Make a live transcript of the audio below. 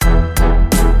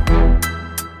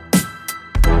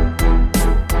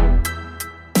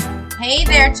Hey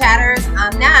there, chatters.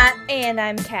 I'm Nat. And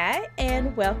I'm Kat,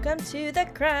 and welcome to the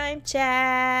Crime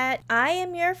Chat. I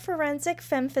am your forensic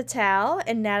femme fatale,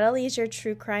 and Natalie is your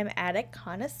true crime addict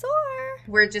connoisseur.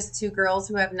 We're just two girls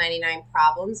who have 99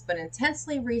 problems, but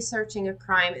intensely researching a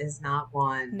crime is not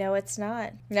one. No, it's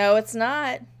not. No, it's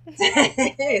not. Say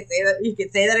that. You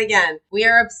could say that again. We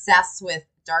are obsessed with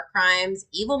dark crimes,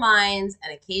 evil minds,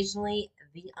 and occasionally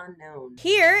the unknown.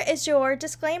 Here is your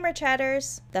disclaimer,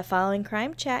 chatters. The following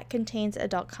crime chat contains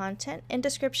adult content and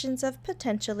descriptions of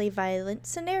potentially violent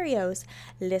scenarios.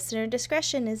 Listener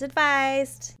discretion is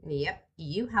advised. Yep,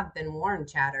 you have been warned,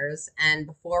 chatters. And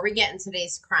before we get into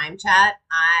today's crime chat,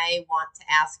 I want to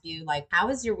ask you, how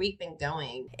has your week been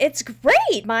going? It's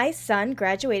great. My son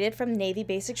graduated from Navy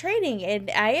basic training, and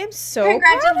I am so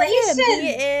Congratulations! proud of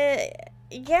him.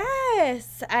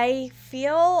 Yes, I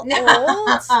feel old.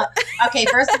 Okay,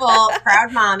 first of all,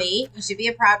 proud mommy. You should be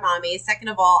a proud mommy. Second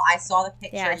of all, I saw the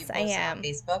picture you posted on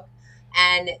Facebook,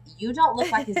 and you don't look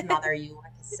like his mother. You look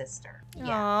like his sister. Yeah.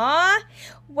 Aw.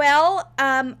 Well,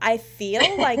 I feel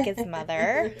like his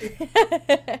mother.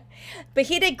 But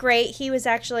he did great. He was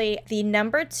actually the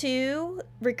number 2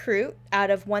 recruit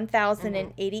out of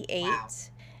 1,088. Wow.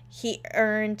 He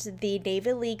earned the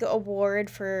Navy League Award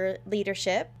for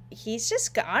leadership. He's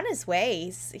just on his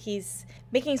way. He's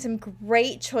making some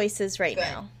great choices right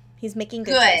now. He's making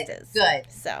good choices. Good.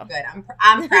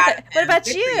 I'm proud of him. What about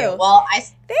you? Well,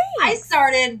 I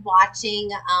started watching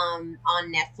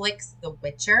on Netflix The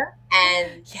Witcher,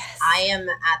 and I am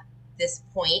at this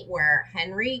point where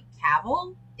Henry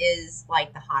Cavill is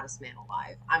like the hottest man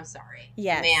alive. I'm sorry.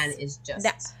 Yes. The man is just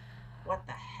what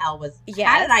the hell was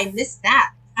how did I miss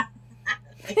that?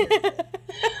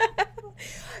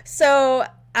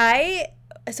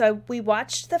 So we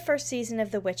watched the first season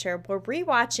of The Witcher. We're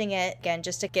rewatching it again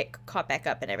just to get caught back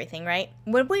up and everything, right?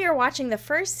 When we were watching the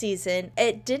first season,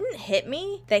 it didn't hit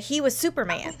me that he was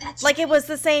Superman. Like it was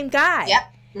the same guy.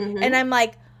 Yep. Mm-hmm. And I'm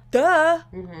like, duh.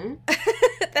 Mm-hmm.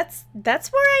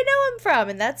 that's where I know him from,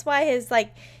 and that's why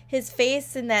his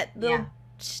face and that little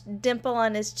dimple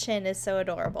on his chin is so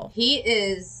adorable. He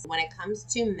is, when it comes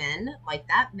to men,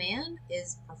 that man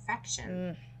is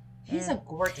perfection. He's a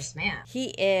gorgeous man.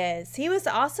 He is. He was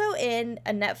also in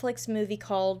a Netflix movie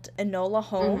called Enola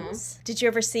Holmes. Mm-hmm. Did you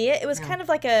ever see it? It was kind of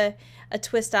like a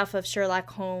twist off of Sherlock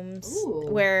Holmes. Ooh.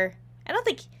 Where I don't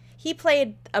think he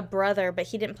played a brother, but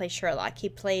he didn't play Sherlock. He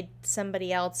played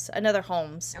somebody else, another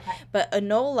Holmes. Okay. But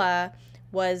Enola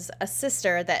was a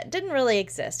sister that didn't really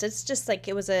exist. It's just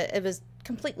it was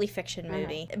completely fiction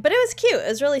movie. But it was cute. It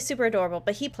was really super adorable.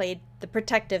 But he played the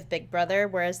protective big brother,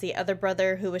 whereas the other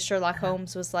brother, who was Sherlock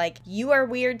Holmes, was like, you are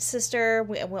weird, sister.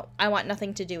 I want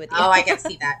nothing to do with you. Oh, I can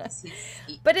see that.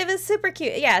 But it was super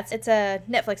cute. Yeah, it's a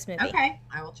Netflix movie. Okay,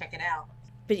 I will check it out.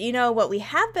 But you know what we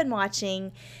have been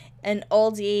watching? An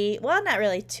oldie, well, not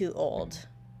really too old.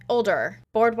 Older,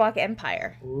 Boardwalk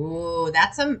Empire. Ooh,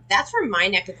 that's from my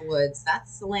neck of the woods.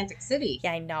 That's Atlantic City.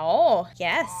 Yeah, I know.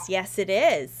 Yes, it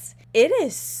is. It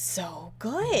is so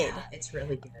good. Yeah, it's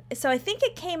really good. So I think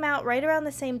it came out right around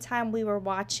the same time we were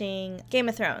watching Game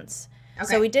of Thrones. Okay.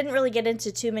 So we didn't really get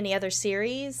into too many other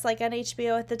series on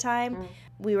HBO at the time. Mm.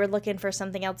 We were looking for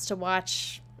something else to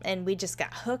watch, and we just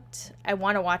got hooked. I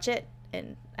want to watch it,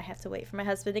 and I have to wait for my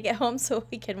husband to get home so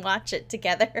we can watch it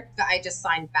together. I just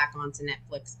signed back onto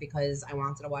Netflix because I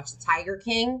wanted to watch The Tiger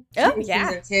King.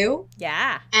 Season 2.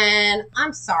 Yeah. And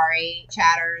I'm sorry,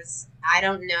 chatters. I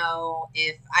don't know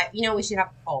if we should have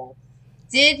a poll.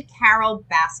 Did Carol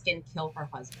Baskin kill her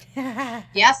husband?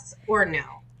 Yes or no?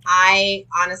 I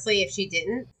honestly, if she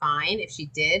didn't, fine. If she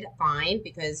did, fine.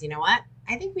 Because you know what?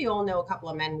 I think we all know a couple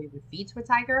of men we would feed to a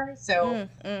tiger. So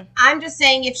I'm just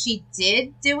saying, if she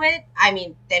did do it,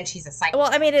 then she's a psycho.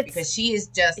 Well, it's because she is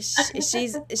just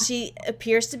she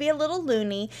appears to be a little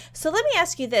loony. So let me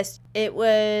ask you this: it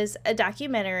was a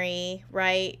documentary,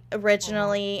 right?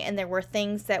 Originally, and there were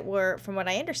things that were, from what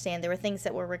I understand, there were things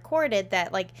that were recorded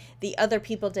that the other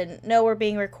people didn't know were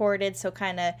being recorded. So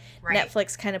kind of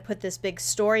Netflix kind of put this big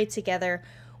story together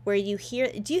where you hear.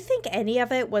 Do you think any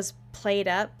of it was played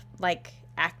up,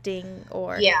 acting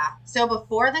or? Yeah. So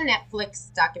before the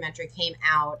Netflix documentary came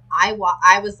out, I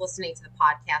was listening to the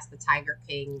podcast The Tiger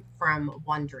King from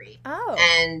Wondery. Oh.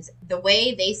 And the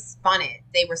way they spun it,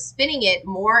 they were spinning it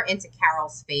more into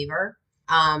Carol's favor.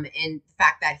 And the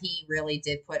fact that he really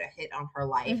did put a hit on her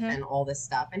life and all this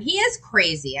stuff. And he is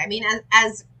crazy.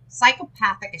 As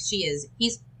psychopathic as she is,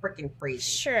 he's freaking crazy.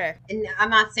 Sure. And I'm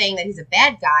not saying that he's a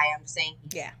bad guy. I'm saying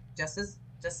he's just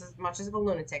as much as of a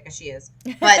lunatic as she is.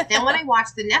 But then when I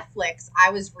watched the Netflix,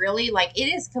 I was really it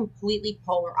is completely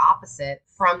polar opposite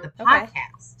from the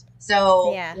podcast.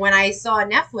 So Yeah. when I saw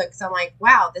Netflix, I'm like,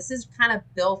 wow, this is kind of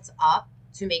built up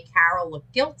to make Carol look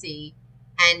guilty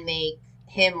and make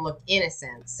him look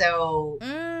innocent. So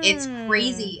it's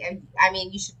crazy. I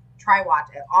mean, you should try watch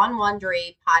it on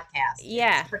Wondery podcast.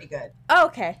 Yeah. It's pretty good. Oh,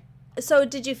 okay. So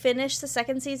did you finish the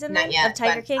second season Not yet, of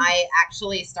Tiger but King? I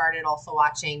actually started also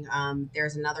watching,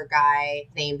 there's another guy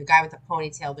named, the guy with the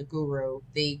ponytail, the guru,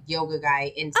 the yoga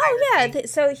guy in Tiger King.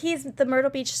 So he's the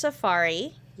Myrtle Beach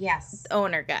Safari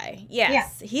owner guy.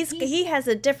 Yes. Yeah. He has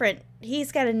a different,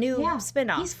 he's got a new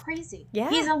spin-off. He's crazy. Yeah.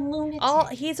 He's a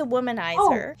lunatic. He's a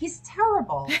womanizer. Oh, he's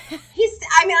terrible.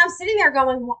 I'm sitting there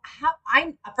going,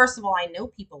 first of all, I know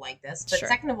people like this, but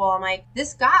second of all, I'm like,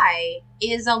 this guy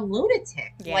is a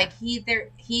lunatic. Yeah. Like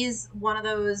he's one of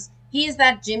those, he's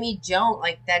that Jimmy Jones,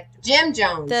 like that Jim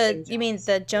Jones. You mean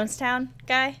the Jonestown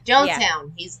guy?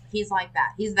 Jonestown. Yeah. He's like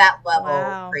that. He's that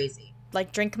level crazy.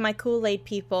 Like drink my Kool-Aid,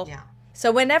 people. Yeah.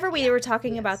 So whenever we were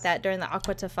talking about that during the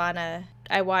Aqua Tofana,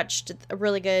 I watched a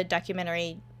really good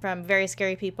documentary from Very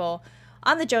Scary People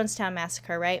on the Jonestown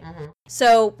Massacre, right? Mm-hmm.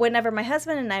 So whenever my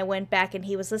husband and I went back and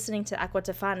he was listening to Aqua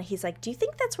Tofana, he's like, do you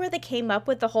think that's where they came up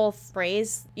with the whole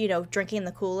phrase, drinking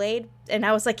the Kool-Aid? And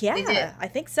I was like, yeah, I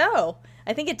think so.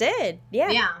 I think it did. Yeah.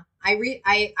 Yeah.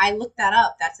 I looked that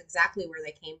up. That's exactly where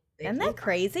they came. Isn't that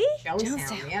crazy?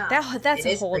 Jonestown, yeah. That's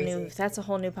a whole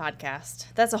new podcast.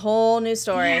 That's a whole new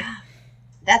story. Yeah.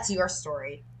 That's your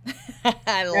story.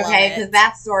 I love it. Okay, because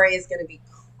that story is going to be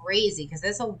crazy because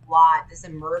there's a lot. There's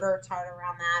a murder tied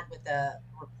around that with a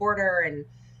reporter and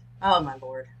oh my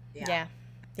Lord.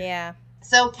 Yeah.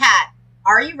 So, Kat,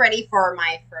 are you ready for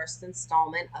my first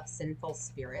installment of Sinful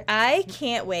Spirits? I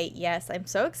can't wait. Yes, I'm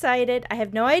so excited. I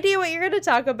have no idea what you're going to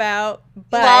talk about.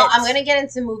 But well, I'm going to get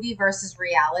into movie versus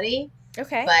reality.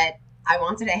 Okay. But I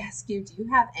wanted to ask you, do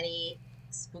you have any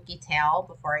spooky tale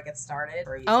before I get started?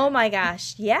 Oh my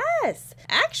gosh, yes,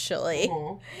 actually.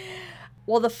 Mm-hmm.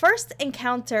 Well, the first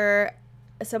encounter,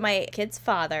 so my kid's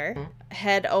father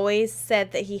had always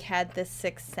said that he had this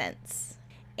sixth sense,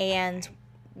 and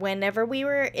whenever we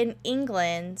were in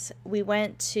England, we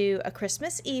went to a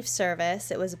Christmas Eve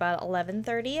service. It was about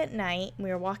 11:30 at night. We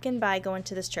were walking by going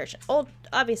to this church, old,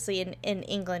 obviously in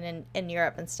England and in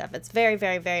Europe and stuff. It's very,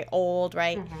 very, very old,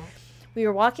 right? Mm-hmm. We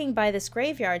were walking by this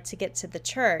graveyard to get to the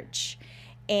church,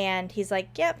 and he's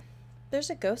like, yep, there's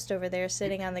a ghost over there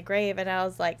sitting on the grave. And I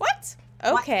was like, what?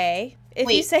 Okay,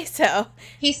 if you say so.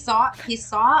 He saw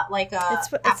like a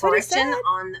apparition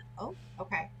on,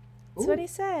 okay. That's what he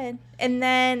said. And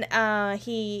then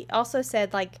he also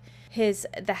said, like,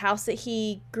 the house that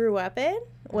he grew up in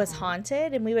was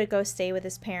haunted, and we would go stay with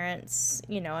his parents,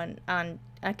 on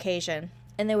occasion.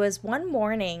 And there was one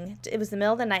morning, it was the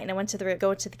middle of the night, and I went to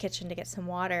go to the kitchen to get some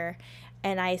water,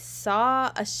 and I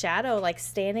saw a shadow, like,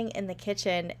 standing in the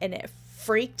kitchen, and it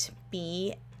freaked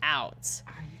me out.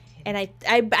 And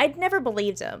I'd never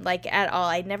believed him, like, at all.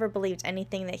 I never believed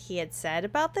anything that he had said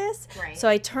about this. Right. So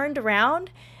I turned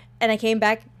around, and I came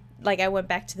back, like, I went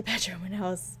back to the bedroom, and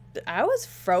I was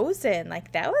frozen.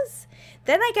 Like, then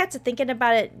I got to thinking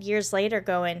about it years later,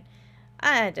 going,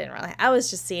 I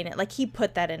was just seeing it. Like, he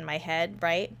put that in my head,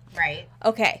 right? Right.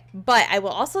 Okay, but I will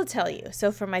also tell you,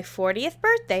 so for my 40th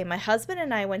birthday, my husband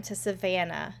and I went to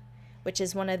Savannah, which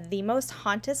is one of the most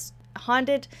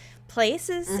haunted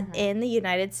places in the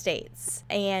United States.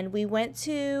 And we went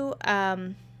to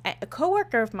a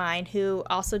coworker of mine who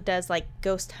also does, like,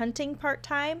 ghost hunting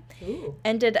part-time. Ooh.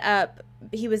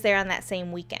 He was there on that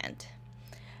same weekend.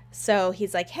 So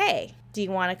he's like, hey, do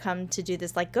you want to come to do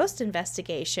this, like, ghost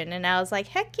investigation? And I was like,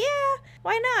 heck yeah,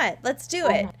 why not? Let's do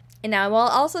it. And now I will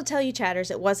also tell you,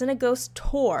 chatters, it wasn't a ghost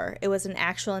tour. It was an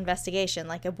actual investigation,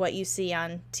 like of what you see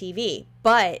on TV.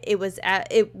 But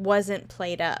it wasn't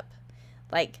played up.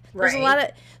 Like, there's a lot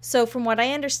of... So from what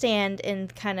I understand,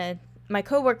 and kind of... My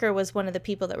coworker was one of the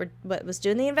people that was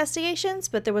doing the investigations,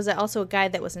 but there was also a guy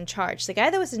that was in charge. The guy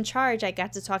that was in charge, I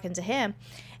got to talking to him,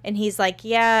 and he's like,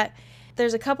 yeah...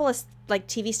 There's a couple of, like,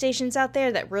 TV stations out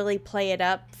there that really play it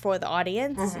up for the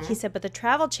audience. He said, but the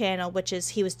Travel Channel,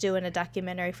 he was doing a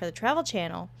documentary for the Travel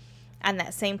Channel on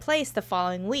that same place the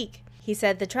following week. He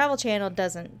said the Travel Channel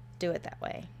doesn't do it that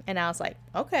way. And I was like,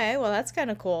 okay, well, that's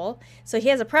kind of cool. So he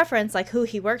has a preference, like, who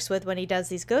he works with when he does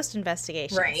these ghost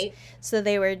investigations. Right. So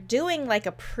they were doing, like,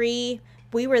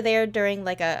 we were there during,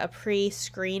 like, a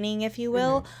pre-screening, if you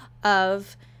will,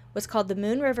 of what's called the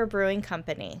Moon River Brewing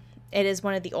Company. It is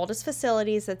one of the oldest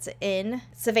facilities that's in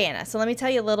Savannah. So let me tell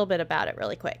you a little bit about it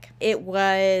really quick. It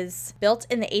was built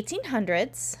in the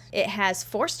 1800s. It has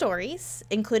 4 stories,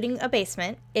 including a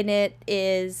basement, and it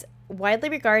is widely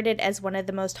regarded as one of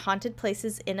the most haunted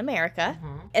places in America.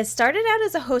 It started out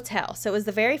as a hotel. So it was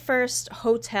the very first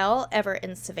hotel ever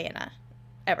in Savannah.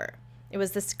 Ever. It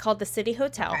was called the City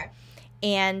Hotel. Okay.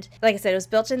 And like I said, it was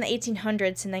built in the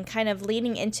 1800s, and then kind of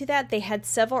leading into that, they had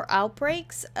several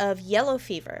outbreaks of yellow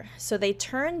fever. So they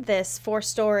turned this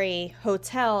 4-story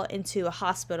hotel into a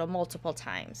hospital multiple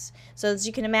times. So as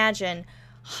you can imagine,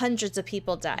 hundreds of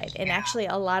people died, and actually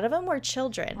a lot of them were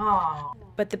children. Oh.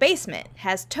 But the basement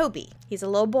has Toby. He's a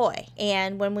little boy.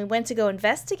 And when we went to go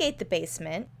investigate the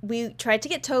basement, we tried to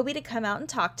get Toby to come out and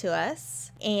talk to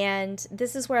us. And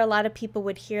this is where a lot of people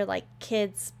would hear like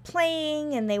kids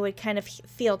playing, and they would kind of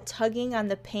feel tugging on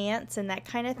the pants and that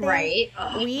kind of thing. Right.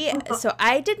 So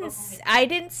I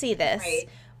didn't see this. Right.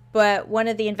 But one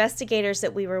of the investigators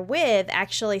that we were with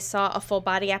actually saw a full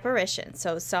body apparition.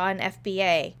 So saw an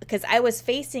FBA, because I was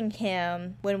facing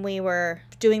him when we were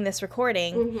doing this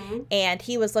recording, and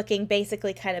he was looking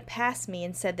basically kind of past me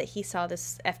and said that he saw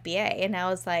this FBA. And I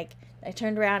was like, I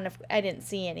turned around and I didn't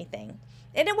see anything.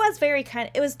 And it was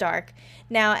it was dark.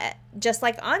 Now, just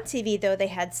like on TV though, they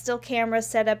had still cameras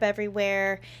set up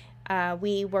everywhere.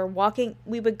 We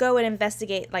would go and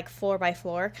investigate like floor by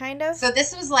floor kind of. So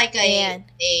this was like a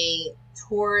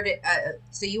tour.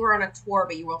 So you were on a tour,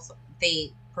 but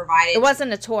they provided. It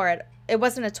wasn't a tour. It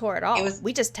wasn't a tour at all.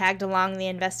 We just tagged along the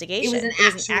investigation.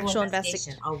 It was an actual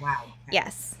investigation. Oh, wow. Okay.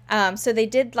 Yes. So they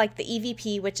did like the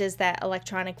EVP, which is that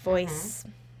electronic voice,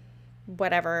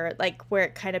 whatever, like where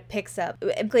it kind of picks up.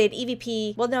 Basically an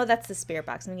EVP. Well, no, that's the spirit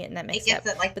box. I'm getting that mixed up. It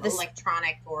gets it like the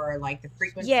electronic or like the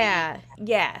frequency. Yeah.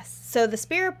 Yes. So the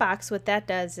spirit box, what that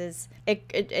does is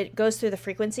it goes through the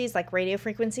frequencies, like radio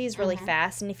frequencies, really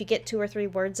fast. And if you get 2 or 3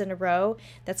 words in a row,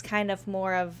 that's kind of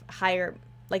more of higher,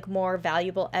 like more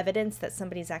valuable evidence that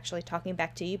somebody's actually talking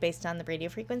back to you based on the radio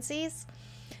frequencies.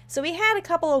 So we had a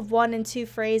couple of 1 and 2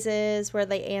 phrases where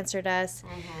they answered us.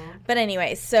 But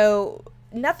anyway, so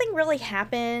nothing really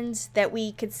happened that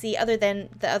we could see other than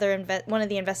one of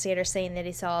the investigators saying that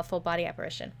he saw a full body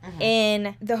apparition.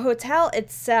 In the hotel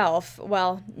itself,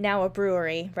 well, now a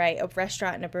brewery, right? A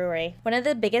restaurant and a brewery. One of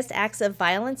the biggest acts of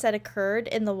violence that occurred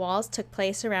in the walls took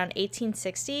place around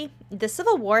 1860. The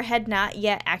Civil War had not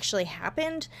yet actually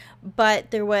happened,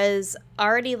 but there was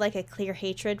already like a clear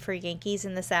hatred for Yankees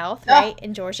in the South, right?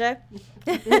 In Georgia.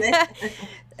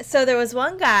 So there was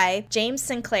one guy, James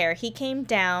Sinclair. He came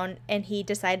down and he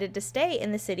decided to stay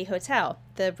in the City Hotel.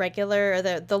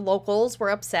 The locals were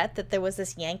upset that there was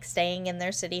this Yank staying in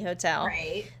their City Hotel.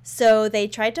 Right. So they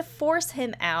tried to force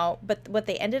him out, but what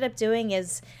they ended up doing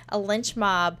is a lynch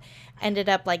mob ended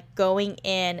up like going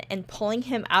in and pulling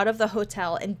him out of the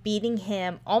hotel and beating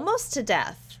him almost to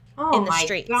death. In the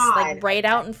streets, like right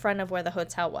out in front of where the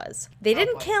hotel was. They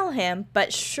didn't kill him,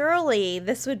 but surely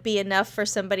this would be enough for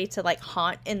somebody to like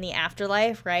haunt in the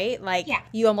afterlife, right? Like,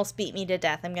 you almost beat me to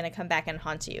death. I'm going to come back and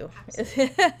haunt you.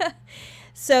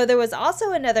 So there was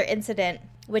also another incident,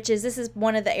 this is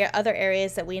one of the other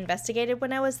areas that we investigated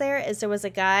when I was there, is there was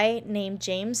a guy named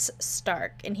James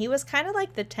Stark, and he was kind of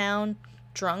like the town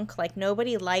drunk, like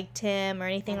nobody liked him or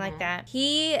anything like that.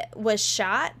 He was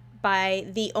shot by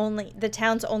the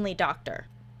town's only doctor.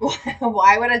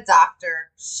 Why would a doctor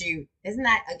shoot? Isn't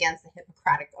that against the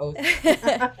Hippocratic Oath?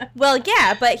 Well,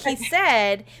 yeah, but he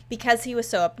said because he was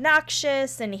so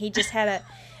obnoxious and he just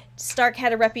Stark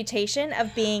had a reputation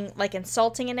of being like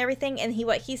insulting and everything, and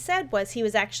what he said was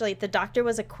the doctor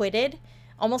was acquitted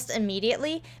almost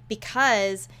immediately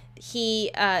because he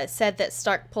said that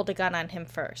Stark pulled a gun on him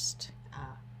first.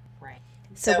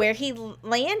 So where he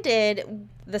landed,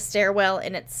 the stairwell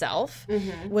in itself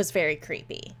was very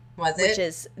creepy. Was it? Which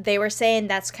is, they were saying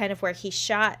that's kind of where he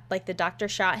shot, like the doctor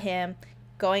shot him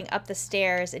going up the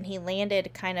stairs, and he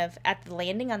landed kind of at the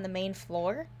landing on the main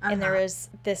floor. And there was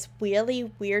this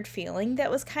really weird feeling that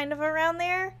was kind of around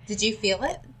there. Did you feel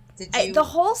it? The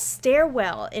whole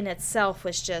stairwell in itself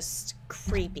was just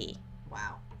creepy.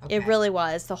 Wow. Okay. It really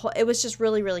was. It was just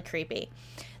really, really creepy.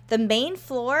 The main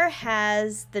floor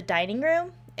has the dining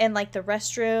room and like the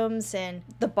restrooms and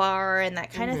the bar and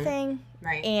that kind of thing.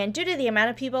 Right. And due to the amount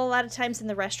of people, a lot of times in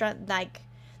the restaurant, like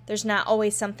there's not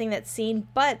always something that's seen,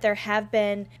 but there have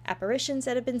been apparitions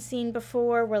that have been seen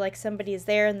before where like somebody is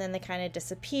there and then they kind of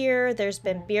disappear. There's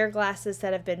been beer glasses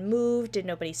that have been moved and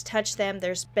nobody's touched them.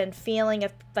 There's been feeling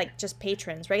of like just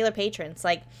regular patrons,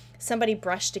 like somebody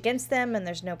brushed against them and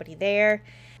there's nobody there.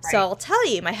 Right. So I'll tell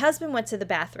you, my husband went to the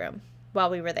bathroom while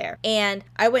we were there. And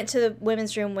I went to the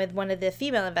women's room with one of the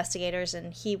female investigators,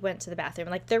 and he went to the bathroom.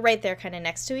 Like, they're right there kind of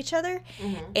next to each other.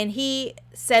 And he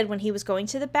said when he was going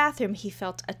to the bathroom, he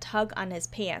felt a tug on his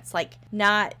pants. Like,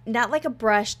 not like a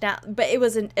brush, but it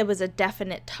was a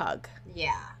definite tug.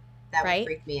 Yeah. That right? would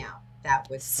freak me out. That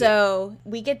would. So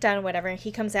we get done, whatever, and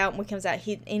he comes out, and we comes out.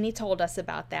 He told us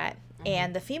about that. Mm-hmm.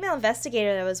 And the female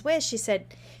investigator that I was with, she said,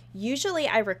 usually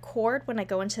I record when I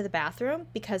go into the bathroom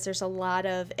because there's a lot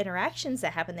of interactions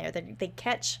that happen there. They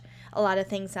catch a lot of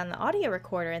things on the audio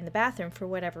recorder in the bathroom for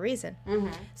whatever reason.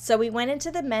 Mm-hmm. So we went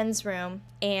into the men's room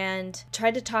and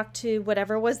tried to talk to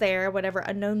whatever was there, whatever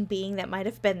unknown being that might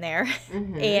have been there,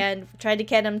 mm-hmm. and tried to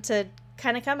get him to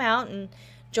kind of come out and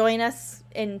join us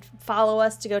and follow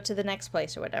us to go to the next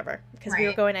place or whatever, because we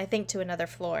were going, I think, to another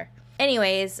floor.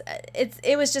 Anyways,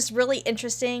 it was just really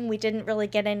interesting. We didn't really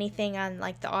get anything on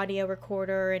like the audio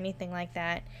recorder or anything like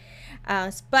that.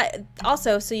 But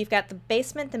also, so you've got the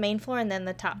basement, the main floor, and then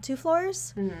the top two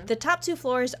floors. Mm-hmm. The top two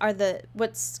floors are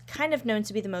what's kind of known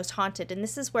to be the most haunted, and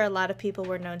this is where a lot of people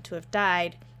were known to have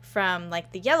died from,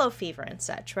 like, the yellow fever and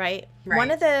such, right? One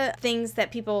of the things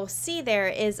that people see there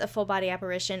is a full-body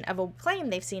apparition of a claim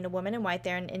they've seen a woman in white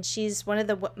there, and she's one of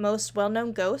the most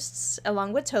well-known ghosts,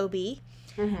 along with Toby.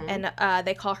 Mm-hmm. And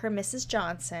they call her Mrs.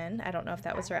 Johnson. I don't know if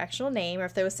that was her actual name or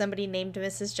if there was somebody named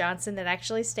Mrs. Johnson that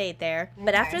actually stayed there. Okay.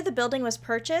 But after the building was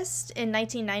purchased in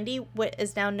 1990, what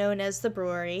is now known as the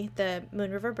brewery, the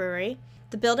Moon River Brewery,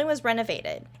 the building was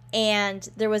renovated. And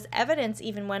there was evidence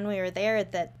even when we were there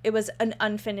that it was an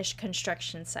unfinished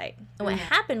construction site. And what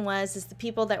happened was the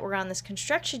people that were on this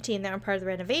construction team that were part of the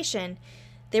renovation,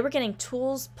 they were getting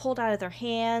tools pulled out of their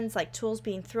hands, like tools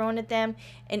being thrown at them.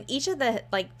 And each of the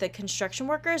construction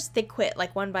workers, they quit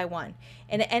like one by one.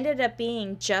 And it ended up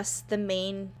being just the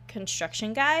main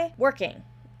construction guy working.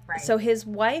 Right. So his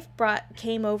wife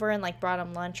came over and like brought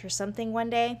him lunch or something one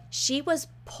day. She was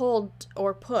pulled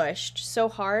or pushed so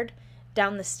hard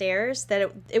down the stairs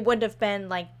that it would have been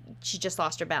like she just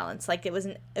lost her balance. Like it was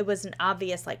an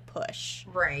obvious like push.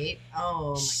 Right.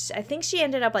 Oh. I think she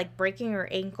ended up like breaking her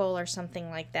ankle or something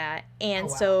like that. And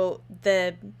so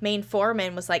the main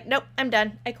foreman was like, "Nope, I'm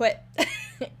done. I quit."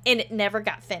 And it never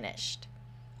got finished.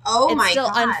 Oh my God. It's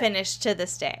still unfinished to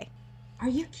this day. Are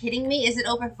you kidding me? Is it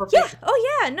open for business? Yeah.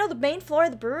 Oh yeah. No, the main floor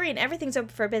of the brewery and everything's open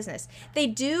for business. They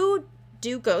do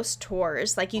ghost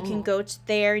tours. Like you can go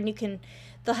there and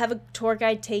they'll have a tour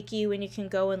guide take you and you can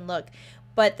go and look.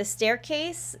 But the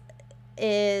staircase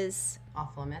is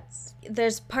off limits.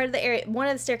 There's part of the area, one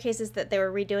of the staircases that they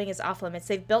were redoing is off limits.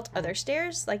 They've built other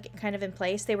stairs, like kind of in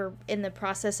place. They were in the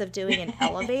process of doing an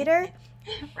elevator.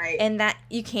 Right. And that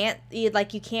you can't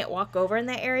walk over in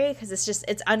that area because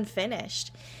it's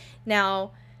unfinished.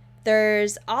 Now,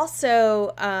 there's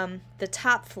also the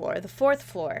top floor, the fourth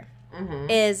floor. Mm-hmm.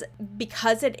 Is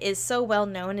because it is so well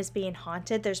known as being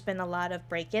haunted, there's been a lot of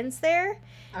break-ins there.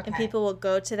 Okay. And people will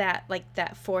go to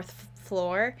that fourth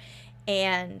floor,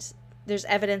 and there's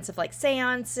evidence of like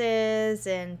seances,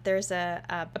 and there's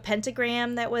a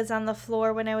pentagram that was on the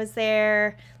floor when I was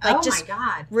there. Like, just my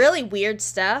God. Really weird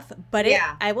stuff. But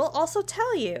I will also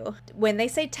tell you, when they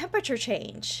say temperature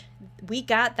change, we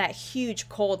got that huge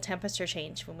cold temperature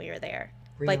change when we were there.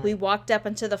 Really? Like, we walked up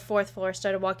into the fourth floor,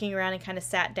 started walking around, and kind of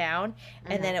sat down,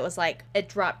 and then it was like, it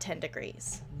dropped 10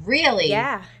 degrees. Really?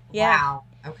 Yeah. Wow.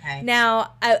 Okay.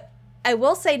 Now, I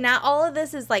will say not all of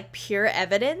this is, like, pure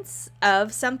evidence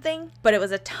of something, but it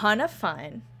was a ton of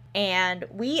fun. And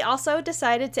we also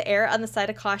decided to err on the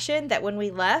side of caution that when we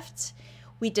left,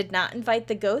 we did not invite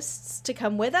the ghosts to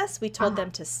come with us. We told them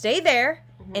to stay there,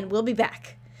 and we'll be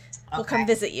back. We'll come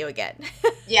visit you again.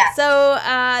 Yeah. So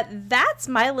that's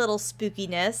my little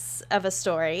spookiness of a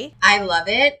story. I love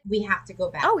it. We have to go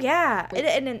back. Oh, yeah.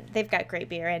 And they've got great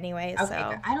beer anyway. Okay.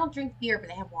 So. I don't drink beer, but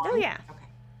they have wine. Oh, yeah. Okay.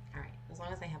 All right. As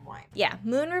long as they have wine. Yeah.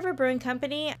 Moon River Brewing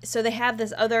Company. So they have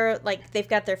this other, like, they've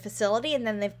got their facility, and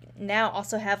then they've now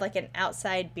also have, like, an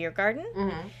outside beer garden.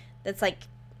 Mm-hmm. That's, like,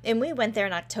 and we went there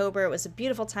in October. It was a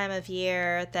beautiful time of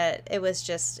year. It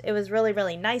was really,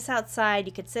 really nice outside.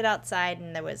 You could sit outside,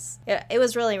 and it was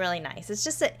really, really nice. It's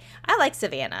just that I like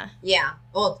Savannah. Yeah.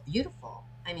 Well, it's beautiful.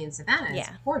 I mean, Savannah is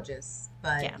gorgeous.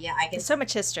 But I can. There's so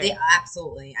much history. Yeah,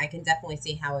 absolutely. I can definitely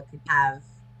see how it could have,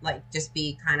 like, just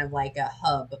be kind of like a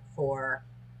hub for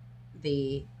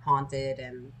the haunted,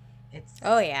 and it's.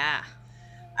 Oh, yeah.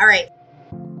 All right.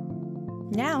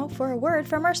 Now for a word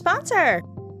from our sponsor.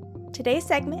 Today's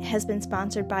segment has been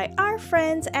sponsored by our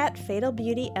friends at Fatal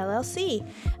Beauty LLC,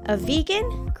 a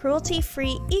vegan,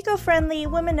 cruelty-free, eco-friendly,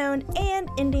 women-owned, and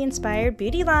indie-inspired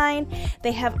beauty line.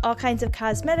 They have all kinds of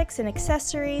cosmetics and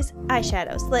accessories,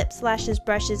 eyeshadows, lips, lashes,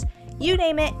 brushes, you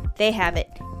name it, they have it.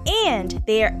 And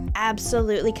they are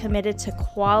absolutely committed to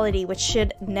quality, which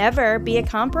should never be a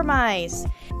compromise.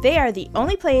 They are the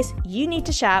only place you need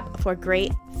to shop for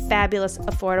great, fabulous,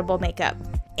 affordable makeup.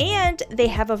 And they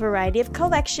have a variety of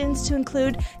collections to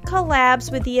include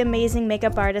collabs with the amazing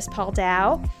makeup artist Paul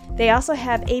Dow. They also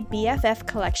have a BFF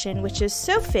collection, which is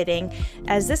so fitting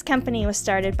as this company was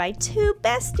started by two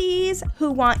besties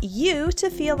who want you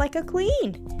to feel like a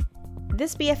queen.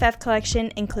 This BFF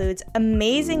collection includes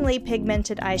amazingly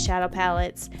pigmented eyeshadow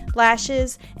palettes,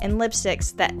 lashes, and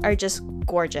lipsticks that are just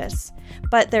gorgeous.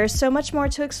 But there's so much more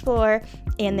to explore,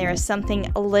 and there is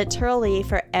something literally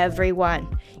for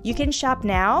everyone. You can shop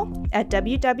now at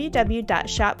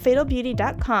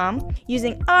www.shopfatalbeauty.com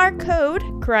using our code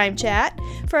CRIMECHAT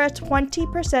for a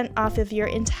 20% off of your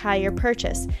entire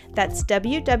purchase. That's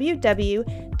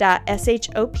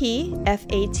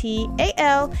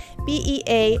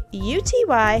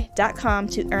www.shopfatalbeauty.com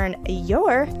to earn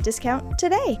your discount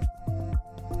today.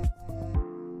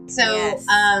 So, yes.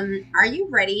 Are you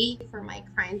ready for my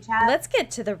crime chat? Let's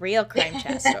get to the real crime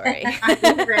chat story. Are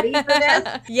you ready for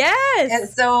this? Yes. And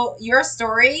so your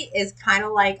story is kind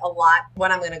of like a lot what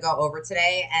I'm going to go over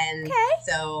today. And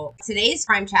so today's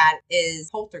crime chat is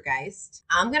Poltergeist.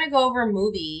 I'm going to go over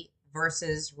movie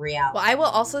versus reality. Well, I will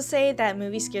also say that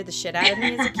movie scared the shit out of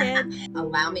me as a kid.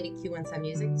 Allow me to cue in some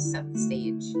music to set the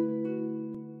stage.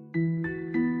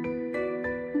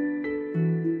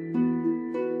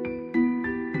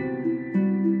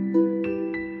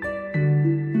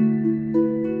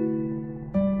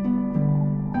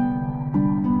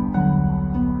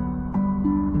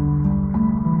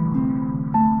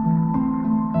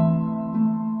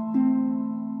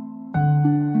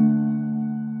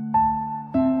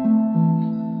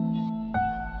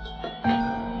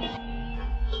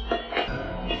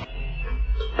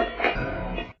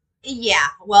 Yeah,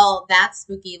 well, that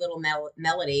spooky little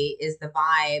melody is the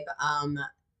vibe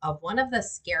of one of the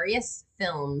scariest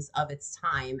films of its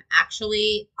time.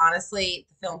 Actually, honestly,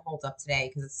 the film holds up today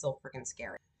because it's so freaking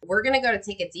scary. We're going to go to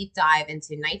take a deep dive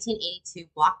into 1982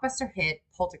 blockbuster hit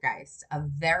Poltergeist, a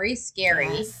very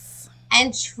scary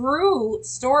and true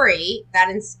story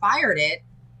that inspired it,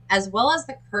 as well as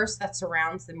the curse that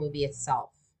surrounds the movie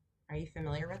itself. Are you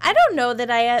familiar with it? I don't know that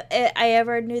I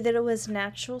ever knew that it was an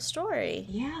actual story.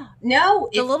 Yeah. No.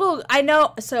 I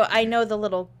know the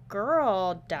little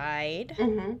girl died.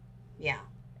 Mm-hmm. Yeah.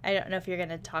 I don't know if you're going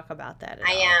to talk about that at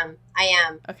all. I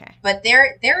am. Okay. But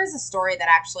there is a story that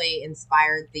actually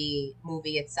inspired the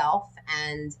movie itself,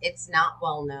 and it's not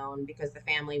well known because the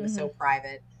family was so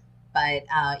private. But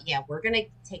yeah, we're going to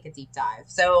take a deep dive.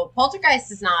 So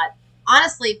Poltergeist is not...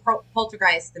 Honestly,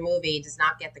 Poltergeist, the movie, does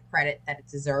not get the credit that it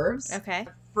deserves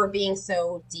for being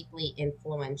so deeply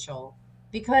influential.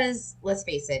 Because, let's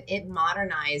face it, it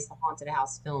modernized the haunted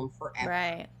house film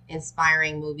forever.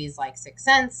 Inspiring movies like Sixth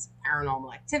Sense,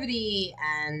 Paranormal Activity,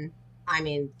 and, I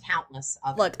mean, countless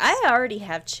others. Look, I already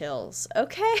have chills,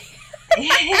 okay?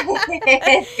 I'm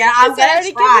gonna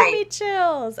already try. Giving me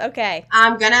chills. Okay.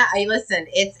 Listen,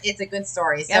 it's a good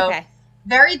story. So,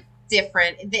 very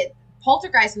different.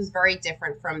 Poltergeist was very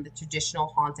different from the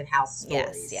traditional haunted house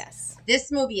stories. Yes.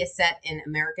 This movie is set in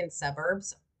American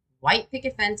suburbs, white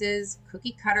picket fences,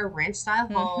 cookie-cutter ranch-style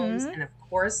homes, and, of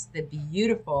course, the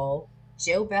beautiful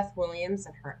Jo Beth Williams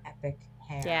and her epic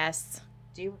hair. Yes.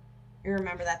 Do you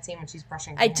remember that scene when she's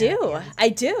brushing her hair? I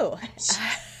do.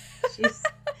 She's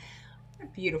a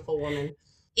beautiful woman.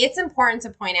 It's important to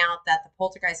point out that the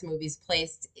Poltergeist movies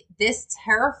placed this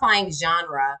terrifying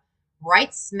genre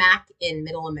right smack in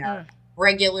middle America.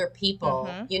 Regular people,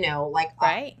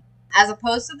 as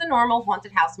opposed to the normal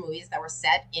haunted house movies that were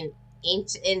set in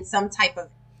some type of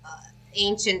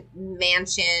ancient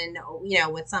mansion,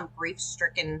 with some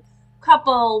grief-stricken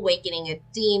couple awakening a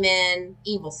demon,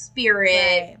 evil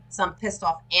spirit, some pissed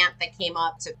off aunt that came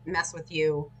up to mess with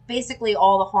you. Basically,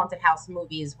 all the haunted house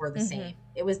movies were the same.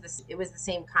 It was the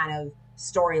same kind of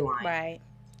storyline. Right.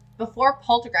 Before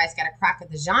Poltergeist got a crack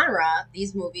at the genre,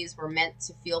 these movies were meant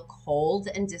to feel cold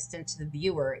and distant to the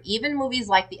viewer. Even movies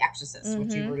like The Exorcist,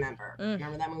 which you remember.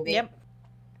 Remember that movie? Yep.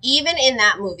 Even in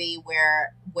that movie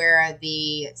where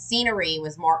the scenery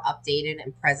was more updated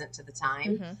and present to the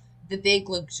time, the big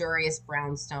luxurious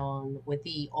brownstone with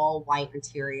the all-white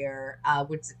interior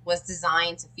which was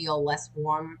designed to feel less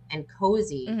warm and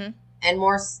cozy. And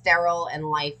more sterile and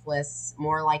lifeless,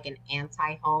 more like an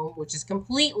anti-home, which is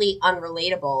completely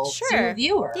unrelatable to the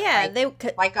viewer. Yeah,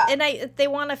 like us. And they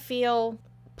want to feel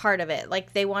part of it.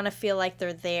 Like, they want to feel like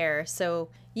they're there. So,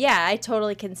 yeah, I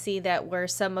totally can see that where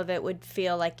some of it would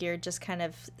feel like you're just kind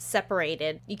of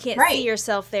separated. You can't see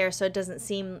yourself there, so it doesn't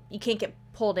seem... You can't get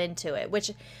pulled into it, which...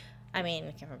 I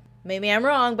mean, maybe I'm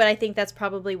wrong, but I think that's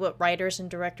probably what writers and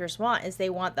directors want, is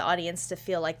they want the audience to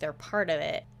feel like they're part of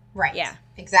it. Right. Yeah.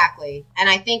 Exactly. And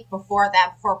I think before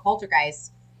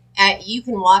Poltergeist, you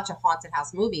can watch a haunted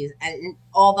house movies, and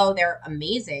although they're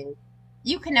amazing,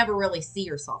 you can never really see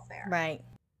yourself there. Right.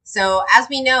 So, as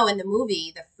we know in the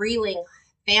movie, the Freeling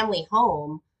family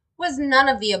home was none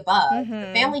of the above.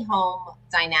 The family home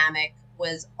dynamic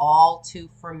was all too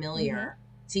familiar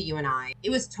to you and I. It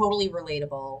was totally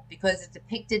relatable because it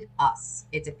depicted us.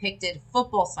 It depicted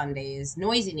football Sundays,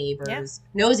 noisy neighbors,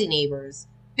 nosy neighbors,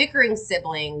 bickering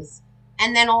siblings,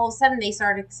 and then all of a sudden they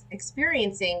started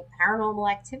experiencing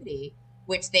paranormal activity,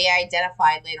 which they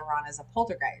identified later on as a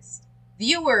poltergeist.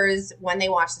 Viewers, when they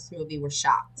watched this movie, were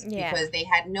shocked because they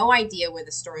had no idea where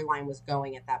the storyline was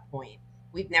going at that point.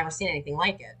 We've never seen anything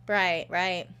like it.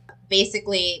 Right.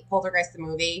 Basically, Poltergeist the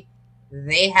movie,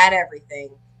 they had everything.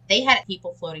 They had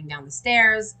people floating down the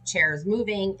stairs, chairs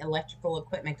moving, electrical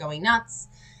equipment going nuts,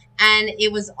 and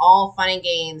it was all fun and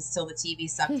games till the TV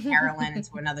sucked Carolyn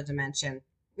into another dimension.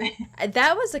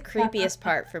 That was the creepiest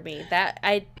part for me. That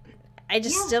I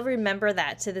just still remember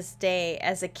that to this day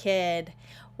as a kid,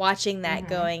 watching that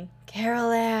going,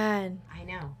 Carolyn. I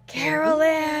know.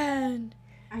 Carolyn.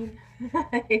 I know.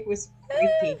 It was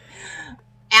creepy.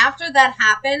 After that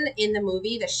happened in the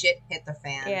movie, the shit hit the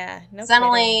fan. Yeah,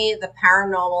 Suddenly, the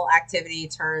paranormal activity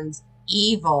turns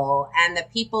evil, and the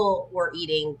people were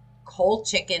eating cold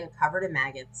chicken covered in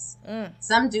maggots.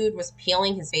 Some dude was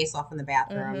peeling his face off in the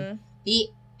bathroom. The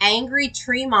angry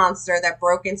tree monster that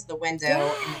broke into the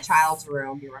window in the child's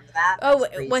room. You remember that? Oh,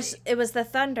 it was the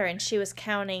thunder, and she was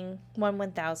counting 1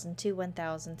 1,000, 2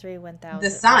 1,000, 3 1,000. The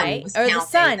sun right? was or counting. The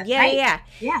sun, That's yeah, right.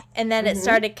 yeah. And then it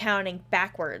started counting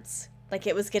backwards, like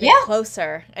it was getting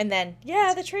closer, and then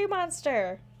the tree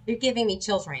monster. You're giving me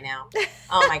chills right now.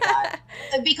 Oh my God.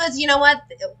 Because you know what?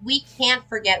 We can't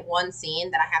forget one scene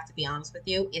that I have to be honest with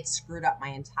you. It screwed up my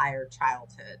entire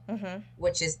childhood,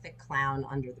 which is the clown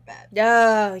under the bed.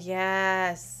 Oh,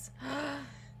 yes.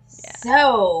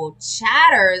 So,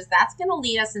 chatters, that's going to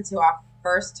lead us into our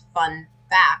first fun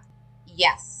fact.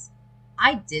 Yes,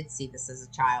 I did see this as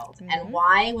a child. And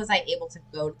why was I able to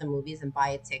go to the movies and buy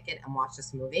a ticket and watch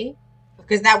this movie?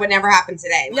 Because that would never happen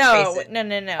today. No,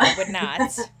 it would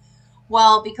not.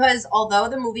 Well, because although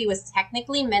the movie was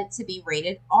technically meant to be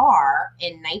rated R,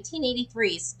 in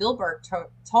 1983, Spielberg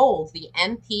told the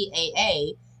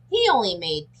MPAA he only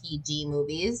made PG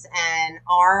movies and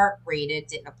R rated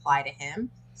didn't apply to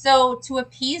him. So to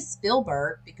appease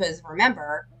Spielberg, because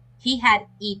remember, he had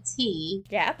E.T.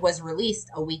 was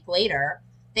released a week later,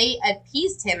 they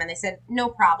appeased him and they said, no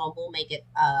problem, we'll make it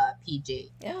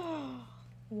PG.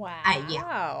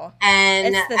 Wow.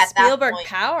 And it's the at Spielberg that point,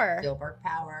 power. Spielberg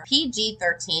power.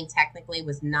 PG-13 technically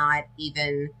was not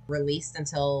even released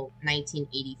until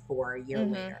 1984, a year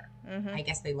later. I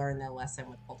guess they learned their lesson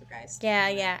with Poltergeist.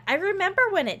 Yeah. I remember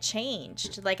when it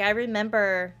changed. Like, I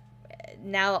remember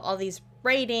now all these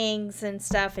ratings and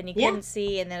stuff, and you couldn't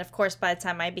see. And then, of course, by the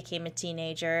time I became a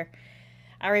teenager,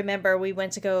 I remember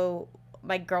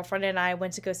my girlfriend and I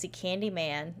went to go see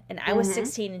Candyman, and I was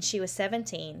 16 and she was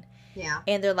 17. Yeah.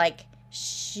 And they're like,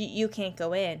 you can't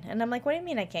go in. And I'm like, what do you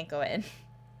mean I can't go in?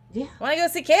 Yeah. I want to go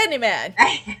see Candyman.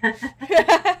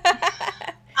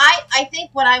 I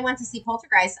think when I went to see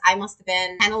Poltergeist, I must have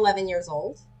been 10, 11 years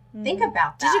old. Think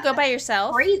about that. Did you go by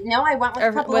yourself? No, I went with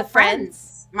a couple of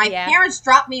friends. My parents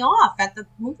dropped me off at the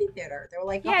movie theater. They were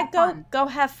like, go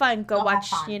have fun. Go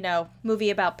watch, movie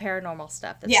about paranormal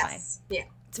stuff. That's fine. Yeah.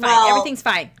 It's fine. Everything's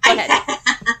fine. Go ahead.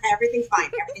 Everything's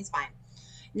fine.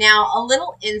 Now, a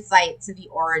little insight to the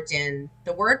origin.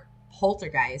 The word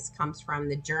poltergeist comes from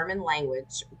the German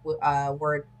language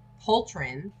word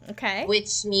poltern,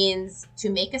 which means to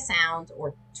make a sound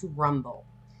or to rumble.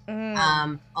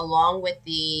 Along with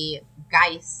the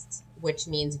Geist, which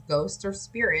means ghost or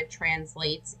spirit,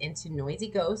 translates into noisy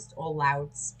ghost or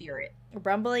loud spirit.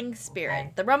 Rumbling spirit.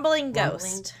 Okay. The rumbling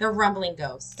ghost. The rumbling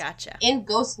ghost. Gotcha. In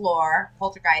ghost lore,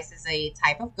 poltergeist is a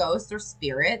type of ghost or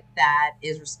spirit that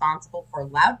is responsible for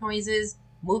loud noises,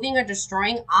 moving or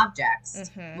destroying objects.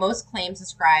 Most claims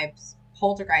describe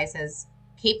poltergeist as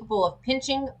capable of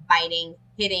pinching, biting,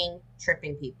 hitting,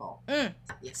 tripping people.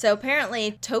 So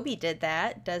apparently Toby does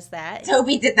that.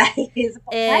 Toby did that.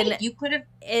 Right? You could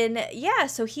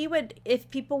have... so he would, if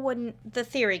people wouldn't, the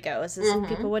theory goes, is if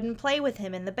people wouldn't play with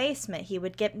him in the basement, he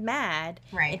would get mad.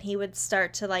 Right. And he would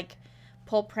start to, like,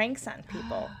 pull pranks on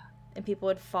people. And people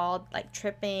would fall, like,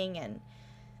 tripping, and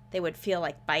they would feel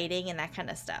like biting and that kind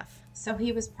of stuff. So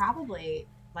he was probably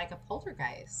like a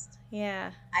poltergeist.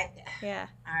 Yeah. I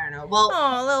don't know.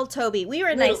 Well, little Toby. We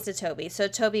were nice to Toby, so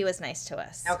Toby was nice to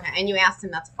us. Okay, and you asked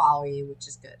him not to follow you, which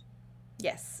is good.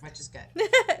 Yes. Which is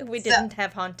good. We didn't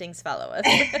have hauntings follow us.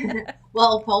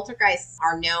 Well, poltergeists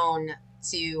are known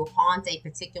to haunt a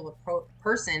particular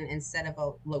person instead of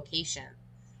a location.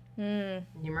 You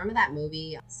remember that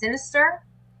movie, Sinister?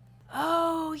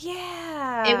 Oh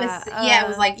yeah. It was it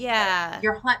was like yeah.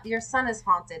 Your son is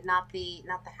haunted, not the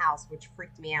house, which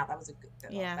freaked me out. That was a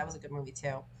good movie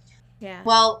too. Yeah.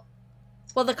 Well,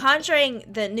 The Conjuring,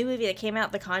 the new movie that came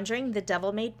out, The Conjuring, The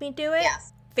Devil Made Me Do It.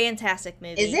 yes. Fantastic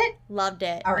movie. Is it? Loved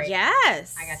it. All right.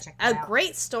 Yes. I gotta check that out. A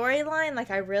great storyline.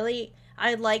 Like I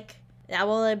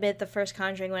will admit the first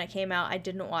Conjuring when it came out, I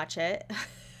didn't watch it.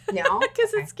 No?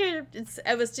 Because it scared.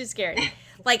 I was too scared.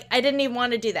 Like I didn't even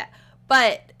want to do that.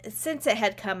 But since it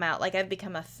had come out, like I've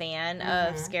become a fan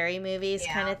of scary movies,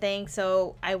 kind of thing.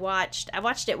 So I watched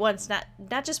it once, not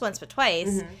just once but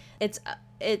twice.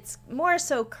 It's more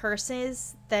so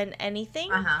curses than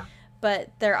anything.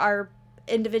 But there are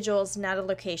individuals, not a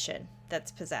location,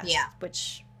 that's possessed. Yeah,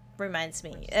 which reminded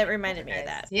me of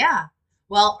that. Yeah.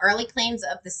 Well, early claims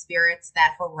of the spirits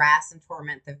that harass and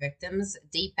torment the victims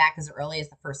date back as early as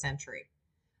the 1st century.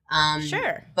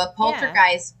 Sure. But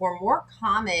poltergeists were more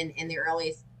common in the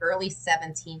early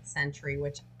 17th century,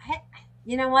 which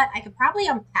you know what? I could probably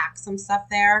unpack some stuff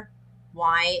there.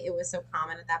 Why it was so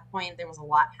common at that point. There was a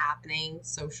lot happening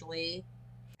socially,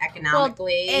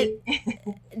 economically.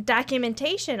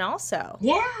 Documentation also.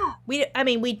 Yeah.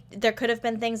 There could have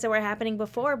been things that were happening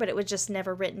before, but it was just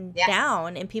never written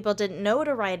down, and people didn't know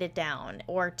to write it down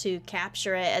or to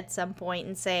capture it at some point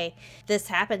and say, this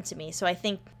happened to me. So I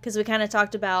think, because we kind of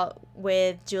talked about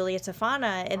with Julia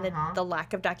Tofana and the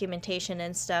lack of documentation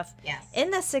and stuff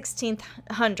in the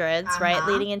 1600s, right,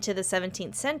 leading into the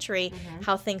 17th century,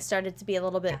 how things started to be a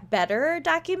little bit better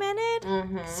documented.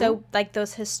 So like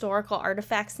those historical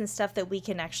artifacts and stuff that we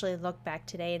can actually look back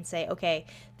today and say, okay,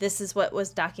 this is what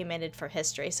was documented for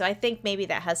history. So I think maybe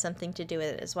that has something to do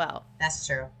with it as well. That's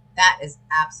true. That is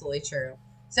absolutely true.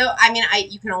 So, I mean,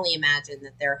 you can only imagine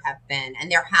that there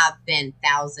have been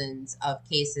thousands of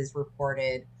cases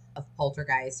reported of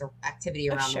poltergeist or activity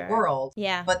around the world.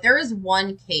 Yeah. But there is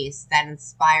one case that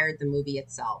inspired the movie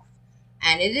itself.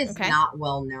 And it is not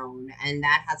well known. And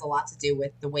that has a lot to do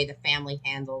with the way the family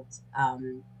handled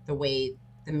the way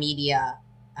the media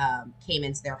came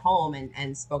into their home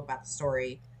and spoke about the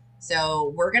story.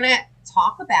 So we're going to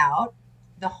talk about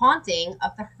the haunting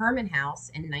of the Herman house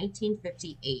in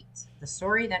 1958, the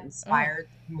story that inspired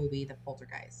the movie The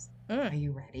Poltergeist. Are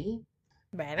you ready?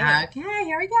 Ready. Okay,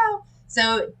 here we go.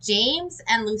 So James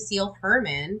and Lucille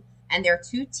Herman and their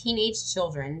 2 teenage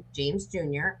children, James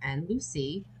Jr. and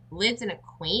Lucy, lived in a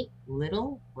quaint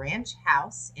little ranch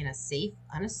house in a safe,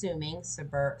 unassuming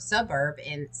suburb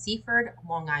in Seaford,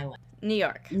 Long Island. New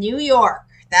York.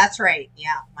 That's right.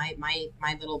 Yeah,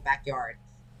 my little backyard.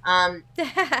 On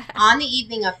the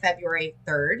evening of February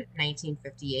 3rd,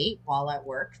 1958, while at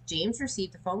work, James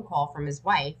received a phone call from his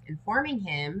wife informing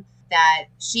him that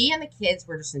she and the kids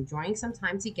were just enjoying some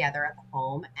time together at the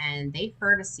home, and they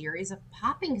heard a series of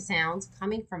popping sounds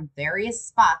coming from various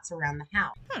spots around the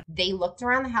house. They looked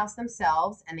around the house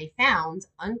themselves, and they found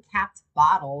uncapped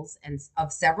bottles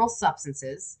of several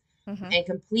substances and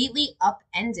completely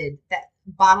upended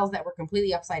bottles that were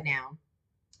completely upside down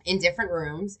in different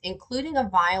rooms, including a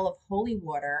vial of holy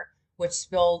water, which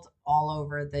spilled all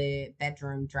over the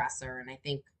bedroom dresser. And I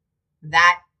think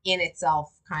that in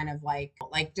itself kind of like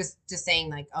just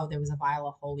saying like, oh, there was a vial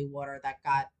of holy water that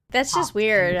got that's just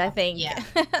weird. I think. Yeah.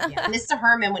 Mr.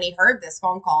 Herman, when he heard this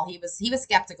phone call, he was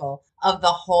skeptical of the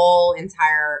whole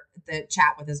the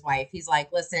chat with his wife. He's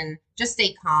like, listen, just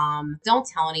stay calm, don't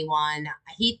tell anyone.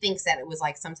 He thinks that it was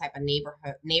like some type of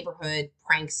neighborhood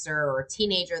prankster or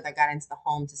teenager that got into the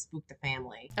home to spook the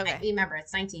family. Okay, remember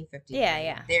it's 1950.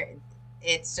 Yeah.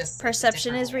 It's just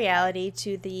perception is reality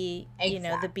to the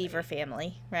the Beaver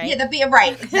family, right? Yeah,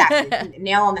 right, exactly.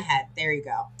 Nail on the head. There you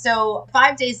go. So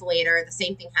 5 days later, the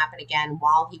same thing happened again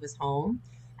while he was home,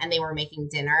 and they were making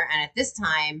dinner. And at this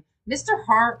time, Mr.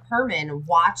 Herman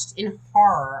watched in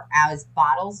horror as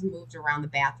bottles moved around the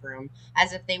bathroom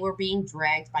as if they were being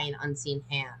dragged by an unseen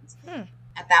hand.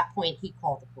 At that point, he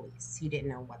called the police. He didn't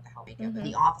know what the hell to make of it.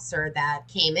 The officer that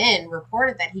came in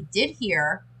reported that he did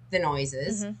hear the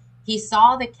noises. He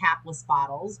saw the capless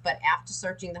bottles, but after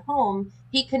searching the home,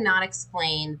 he could not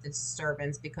explain the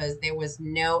disturbance because there was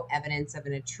no evidence of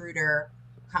an intruder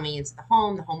coming into the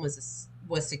home. The home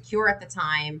was secure at the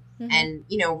time, and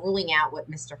ruling out what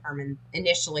Mr. Herman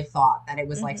initially thought, that it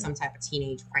was like some type of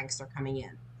teenage prankster coming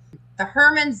in. The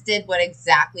Hermans did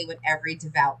exactly what every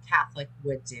devout Catholic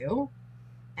would do,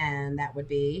 and that would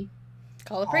be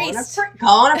call a priest.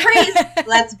 Calling a priest.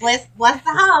 Let's bless the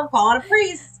home. Calling a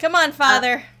priest. Come on,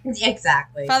 Father.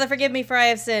 Exactly. Father, forgive me for I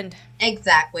have sinned.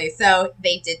 Exactly. So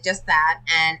they did just that.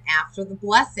 And after the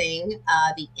blessing,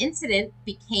 the incident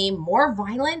became more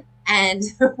violent and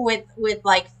with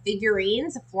like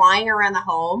figurines flying around the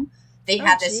home. They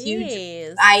had this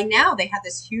huge, I know, they had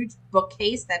this huge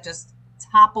bookcase that just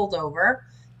toppled over.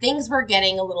 Things were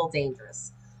getting a little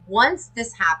dangerous. Once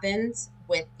this happened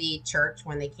with the church,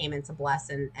 when they came in to bless,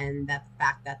 and that the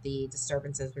fact that the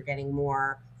disturbances were getting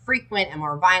more frequent and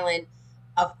more violent,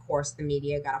 of course, the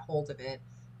media got a hold of it.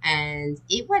 And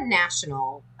it went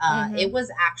national. It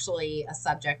was actually a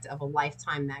subject of a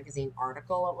Lifetime magazine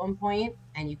article at one point,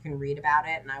 and you can read about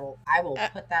it. And I will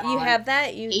put that on. You have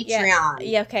that? Patreon.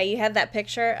 Yeah. Okay. You have that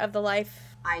picture of the Life.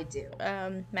 I do.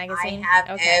 Magazine. I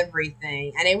have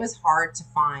everything, and it was hard to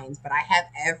find, but I have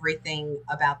everything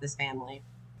about this family.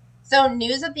 So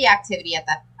news of the activity at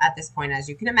this point, as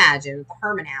you can imagine, the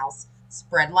Herman house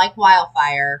spread like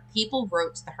wildfire. People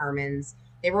wrote to the Hermans.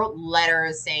 They wrote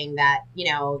letters saying that,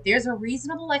 there's a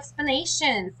reasonable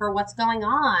explanation for what's going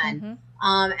on.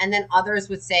 And then others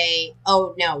would say,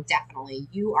 oh, no, definitely,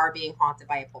 you are being haunted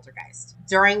by a poltergeist.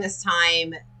 During this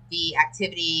time, the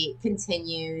activity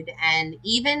continued. And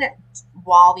even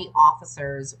while the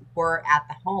officers were at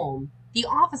the home, the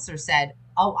officer said,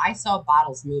 oh, I saw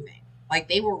bottles moving. Like,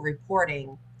 they were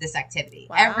reporting this activity.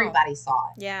 Wow. Everybody saw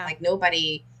it. Yeah. Like,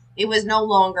 nobody, it was no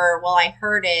longer, well, I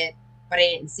heard it, but I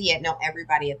didn't see it. No,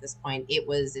 everybody at this point, it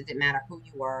didn't matter who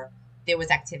you were. There was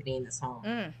activity in this home.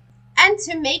 And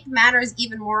to make matters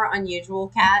even more unusual,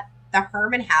 Kat, the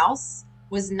Herman house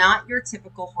was not your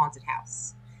typical haunted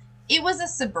house. It was a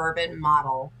suburban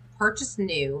model purchased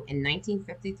new in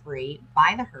 1953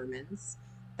 by the Hermans.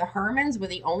 The Hermans were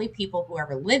the only people who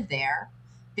ever lived there.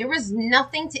 There was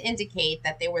nothing to indicate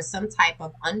that there was some type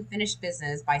of unfinished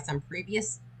business by some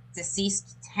previous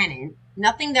deceased tenant.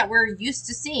 Nothing that we're used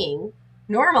to seeing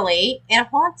normally in a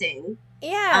haunting.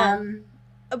 Yeah.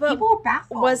 But people were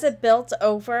baffled. Was it built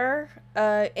over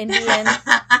Indian?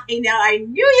 I know. I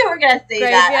knew you were going to say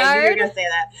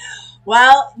that.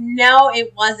 Well, no,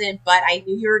 it wasn't, but I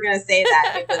knew you were going to say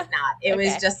that. It was not. It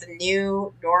was just a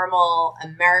new, normal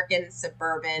American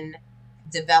suburban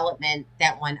development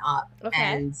that went up.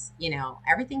 And,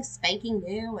 everything's spanking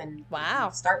new, and wow.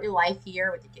 You start your life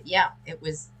here. It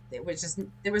was just,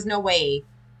 there was no way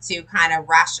to kind of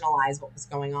rationalize what was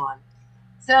going on.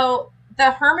 So the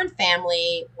Herman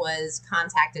family was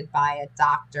contacted by a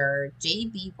doctor,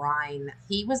 J.B. Rhine.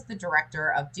 He was the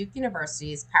director of Duke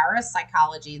University's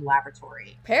Parapsychology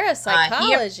Laboratory.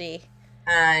 Parapsychology?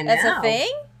 That's a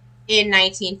thing? In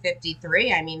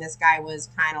 1953. I mean, this guy was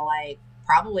kind of like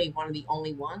probably one of the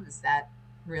only ones that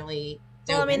really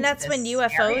dove Well, I mean, that's when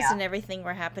UFOs area. And everything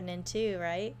were happening too,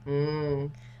 right?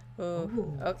 Ooh.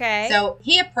 Okay. So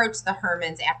he approached the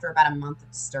Hermans after about a month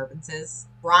of disturbances.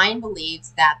 Ryan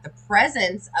believes that the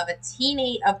presence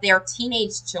of their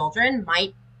teenage children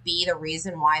might be the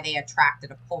reason why they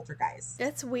attracted a poltergeist.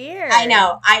 That's weird. I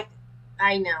know.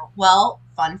 I know. Well,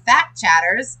 fun fact,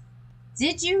 chatters.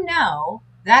 Did you know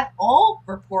that all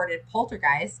reported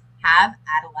poltergeists have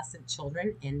adolescent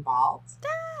children involved?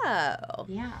 Oh.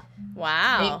 Yeah.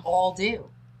 Wow. They all do.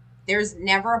 There's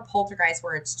never a poltergeist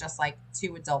where it's just like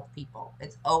two adult people.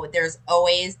 There's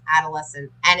always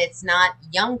adolescent, and it's not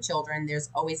young children. There's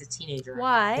always a teenager.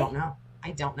 Why?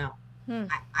 I don't know.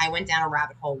 I went down a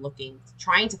rabbit hole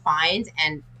trying to find,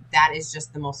 and that is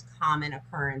just the most common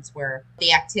occurrence where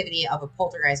the activity of a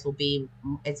poltergeist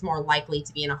it's more likely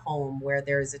to be in a home where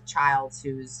there's a child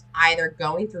who's either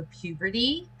going through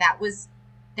puberty. That was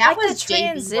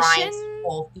J.B. Ryan's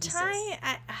whole thesis.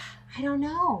 I don't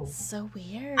know. So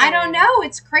weird. I don't know.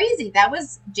 It's crazy. That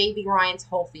was J.B. Ryan's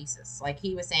whole thesis. Like,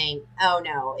 he was saying, oh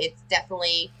no, it's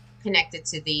definitely connected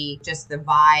to the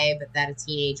vibe that a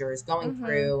teenager is going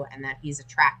through, and that he's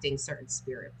attracting certain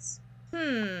spirits.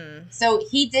 So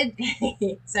he did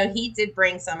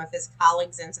bring some of his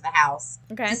colleagues into the house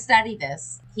to study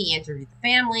this. He interviewed the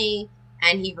family,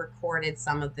 and he recorded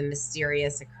some of the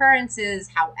mysterious occurrences.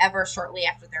 However, shortly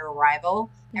after their arrival,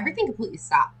 everything completely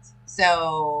stopped.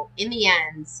 So in the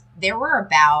end, there were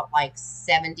about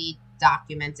 70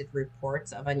 documented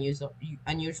reports of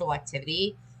unusual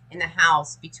activity in the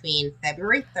house between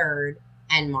February 3rd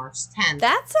and March 10th.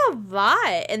 That's a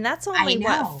lot. And that's only,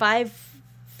 what,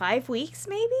 five weeks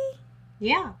maybe?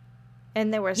 Yeah.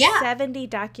 And there were 70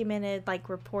 documented,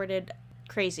 reported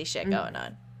crazy shit going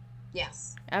on.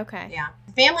 Yes. Okay. Yeah.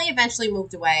 The family eventually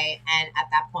moved away, and at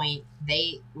that point,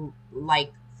 they,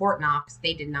 Fort Knox,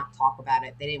 they did not talk about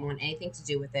it. They didn't want anything to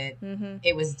do with it.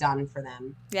 It was done for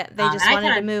them. Yeah, they just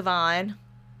wanted to move on.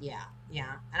 Yeah. And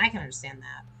I can understand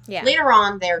that. Yeah. Later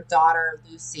on, their daughter,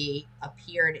 Lucy,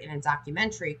 appeared in a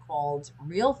documentary called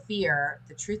Real Fear,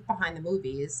 The Truth Behind the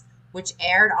Movies, which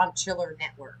aired on Chiller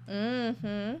Network.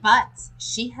 But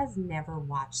she has never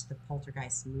watched the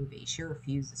Poltergeist movie. She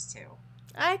refuses to.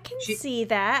 I can see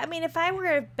that. I mean, if I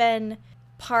were been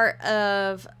part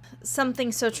of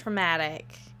something so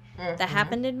traumatic that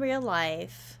happened in real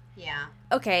life. Yeah.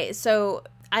 Okay, so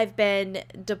I've been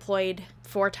deployed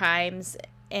 4 times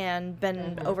and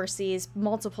been overseas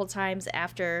multiple times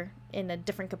after in a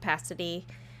different capacity.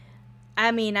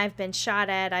 I mean, I've been shot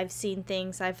at, I've seen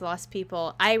things, I've lost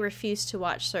people. I refuse to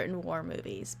watch certain war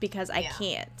movies because I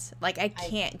can't. Like, I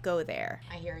can't go there.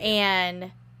 I hear you.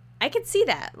 And I could see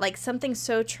that. Like, something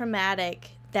so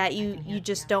traumatic that you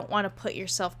just don't want to put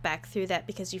yourself back through that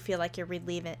because you feel like you're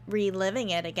reliving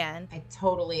it again. I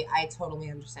totally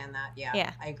understand that.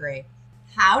 Yeah. I agree.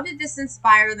 How did this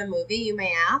inspire the movie, you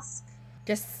may ask?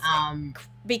 Just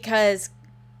because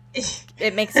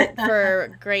it makes it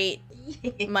for great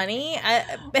money.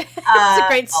 It's a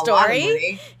great story. A lot of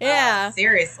money. Yeah.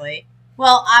 Seriously.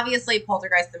 Well, obviously,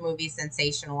 Poltergeist, the movie,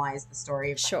 sensationalized the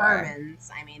story of the Hermans.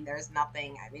 I mean, there's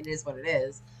nothing. I mean, it is what it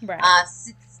is. Right.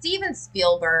 Steven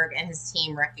Spielberg and his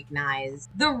team recognized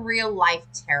the real-life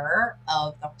terror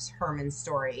of the Herman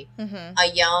story. A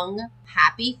young,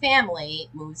 happy family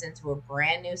moves into a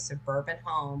brand-new suburban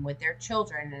home with their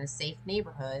children in a safe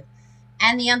neighborhood,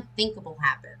 and the unthinkable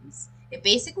happens. It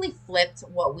basically flipped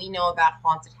what we know about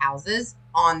haunted houses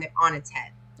on its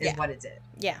head, is what it did.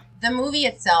 Yeah. The movie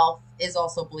itself is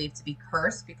also believed to be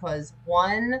cursed because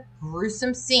one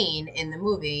gruesome scene in the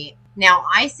movie. Now,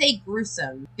 I say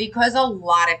gruesome because a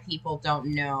lot of people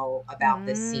don't know about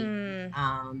this scene.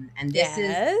 And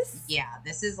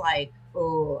this is like,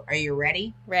 oh, are you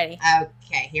ready? Ready.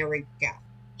 Okay, here we go.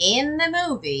 In the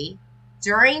movie,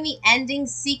 during the ending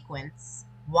sequence,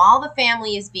 while the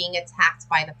family is being attacked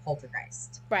by the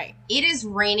poltergeist. Right. It is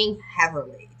raining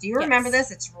heavily. Do you remember this?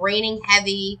 It's raining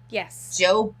heavy. Yes.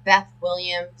 Jo Beth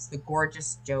Williams, the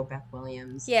gorgeous Jo Beth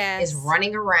Williams, is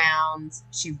running around.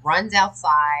 She runs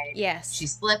outside. Yes. She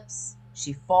slips.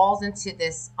 She falls into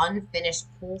this unfinished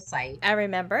pool site. I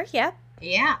remember. Yep.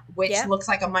 Yeah, which looks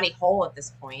like a muddy hole at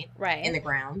this point. Right. In the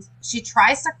ground. She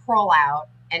tries to crawl out,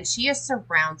 and she is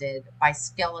surrounded by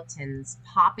skeletons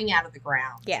popping out of the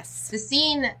ground. Yes. The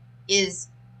scene is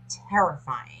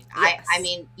terrifying. Yes. I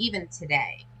mean, even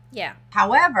today. Yeah.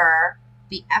 However,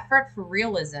 the effort for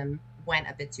realism went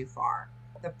a bit too far.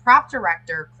 The prop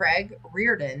director, Craig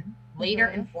Reardon, later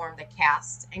informed the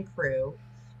cast and crew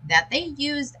that they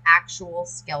used actual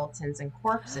skeletons and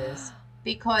corpses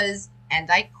because, and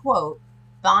I quote,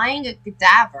 buying a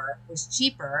cadaver was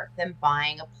cheaper than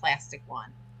buying a plastic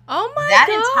one. Oh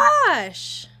my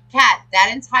gosh. Kat, that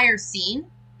entire scene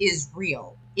is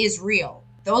real.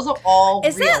 Those are all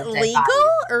Is real. Is that legal?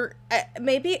 Or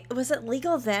maybe, was it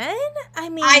legal then? I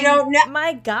mean, I don't know.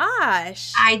 My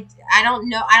gosh. I don't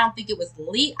know. I don't think it was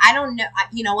legal. I don't know.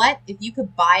 You know what? If you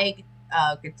could buy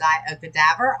a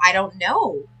cadaver, I don't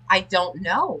know.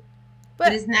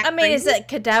 But isn't that crazy? Is it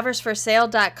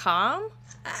cadaversforsale.com?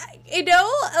 You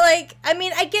know, like, I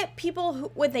mean, I get people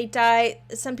who, when they die,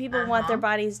 some people want their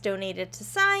bodies donated to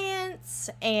science,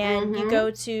 and you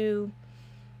go to,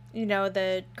 you know,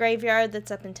 the graveyard that's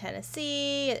up in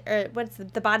Tennessee, or what's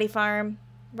the body farm,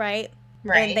 right?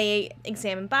 Right. And they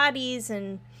examine bodies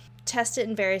and test it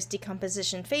in various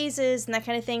decomposition phases and that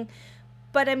kind of thing.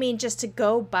 But, I mean, just to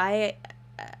go buy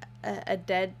a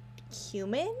dead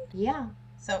human? Yeah.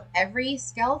 So every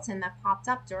skeleton that popped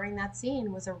up during that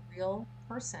scene was a real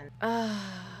person.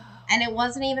 And it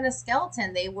wasn't even a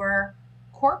skeleton. They were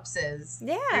corpses.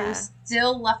 Yeah. There was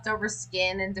still leftover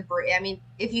skin and debris. I mean,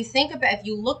 if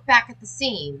you look back at the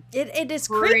scene. It is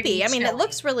creepy. I mean, it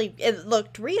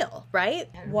looked real, right?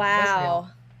 Wow.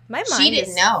 My mind She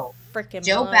didn't know. Freaking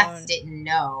Jo blown. Beth didn't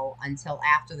know until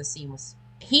after the scene was.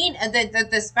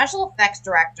 The special effects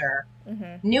director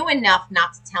knew enough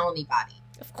not to tell anybody.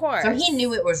 Of course. So he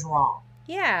knew it was wrong.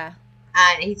 Yeah.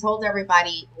 And he told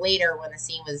everybody later when the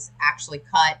scene was actually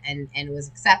cut and was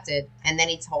accepted. And then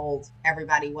he told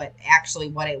everybody what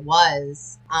it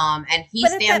was. And he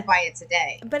stands by it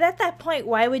today. But at that point,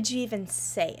 why would you even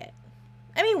say it?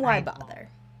 I mean, why bother?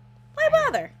 Why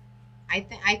bother?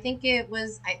 I think it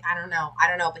was, I don't know,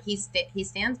 but he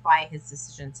stands by his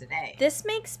decision today. This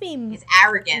makes me... He's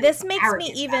arrogant. This makes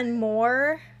me even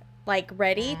more... like,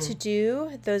 ready to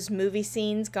do those movie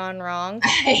scenes gone wrong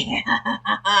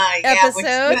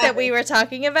episode that we were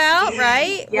talking about,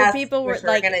 right? Yes, where people were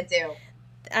like, we're gonna do.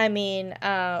 I mean,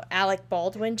 Alec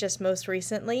Baldwin just most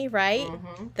recently, right?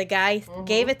 The guy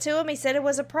gave it to him. He said it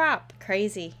was a prop.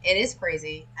 Crazy. It is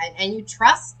crazy. And you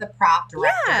trust the prop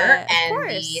director and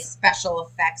the special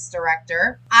effects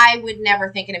director. I would never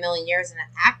think in a million years an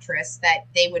actress that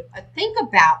they would think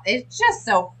about. It's just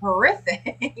so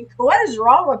horrific. What is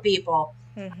wrong with people?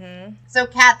 So,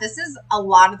 Kat, this is a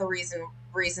lot of the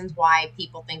reasons why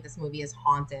people think this movie is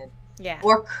haunted. Yeah.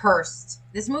 Or cursed.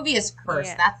 This movie is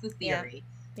cursed. Yeah. That's the theory.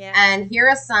 Yeah. And here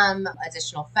are some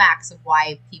additional facts of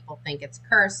why people think it's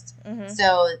cursed. Mm-hmm.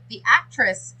 So the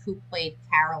actress who played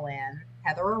Carol Ann,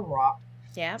 Heather O'Rourke,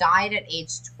 died at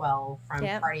age 12 from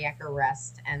cardiac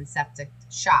arrest and septic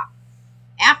shock.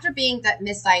 After being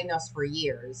misdiagnosed for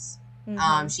years,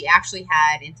 she actually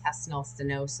had intestinal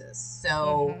stenosis.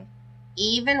 So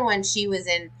even when she was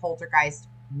in Poltergeist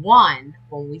 1,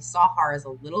 when we saw her as a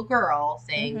little girl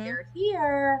saying, they're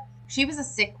here, she was a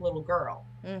sick little girl.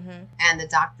 And the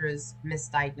doctors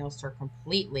misdiagnosed her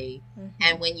completely.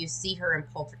 And when you see her in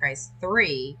Poltergeist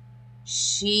 3,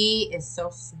 she is so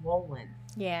swollen.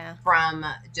 Yeah. From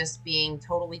just being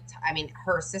totally,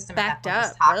 her system backed at that point up,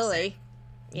 was toxic. Really.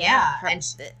 Yeah.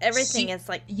 And everything is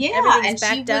like, everything's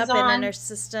backed up in her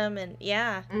system. And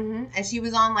And she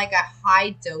was on like a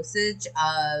high dosage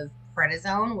of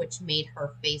prednisone, which made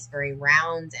her face very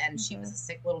round. And she was a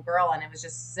sick little girl. And it was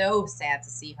just so sad to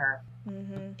see her.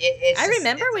 I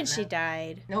remember when she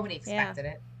died. Nobody expected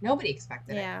it. Nobody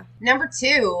expected it. Yeah. Number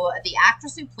 2, the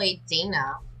actress who played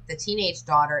Dana, the teenage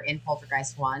daughter in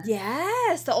Poltergeist 1.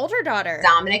 Yes, the older daughter.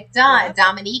 Dominique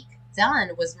Dunn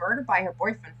was murdered by her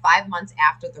boyfriend 5 months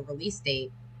after the release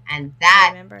date. And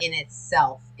that in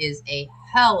itself is a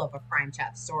hell of a crime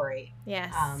chat story.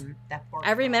 Yes.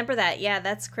 I remember that. Yeah,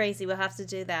 that's crazy. We'll have to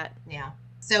do that. Yeah.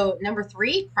 So, number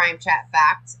 3 crime chat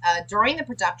fact. During the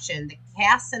production, the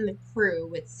cast and the crew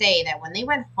would say that when they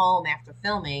went home after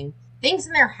filming, things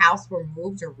in their house were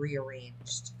moved or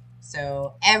rearranged.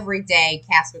 So, every day,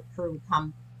 cast and crew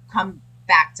would come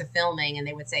back to filming, and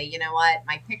they would say, you know what?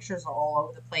 My pictures are all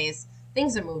over the place.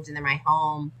 Things are moved into my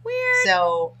home. Weird.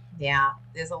 So, yeah,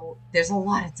 there's a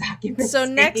lot of documents. So,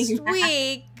 next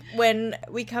week, when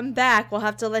we come back, we'll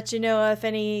have to let you know if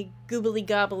any goobly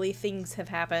gobbly things have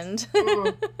happened.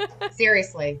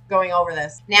 Seriously, going over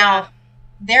this. Now,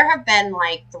 there have been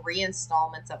like 3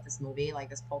 installments of this movie, like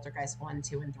this Poltergeist 1,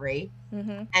 2, and 3.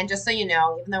 And just so you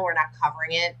know, even though we're not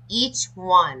covering it, each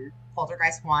one,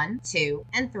 Poltergeist 1, 2,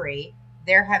 and 3,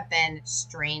 there have been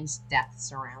strange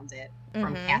deaths around it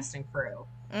from cast and crew.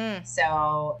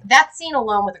 So that scene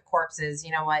alone with the corpses,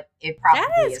 you know what? It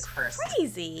probably is cursed.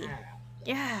 Crazy.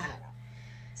 Yeah.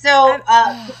 So,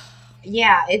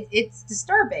 yeah, it's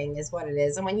disturbing is what it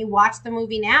is. And when you watch the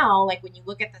movie now, like when you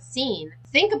look at the scene,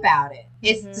 think about it.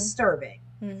 It's disturbing.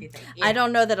 If you think, I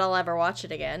don't know that I'll ever watch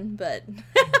it again, but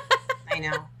I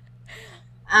know.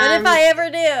 But if I ever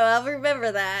do, I'll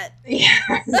remember that.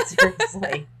 Yeah,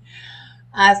 seriously.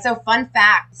 So, fun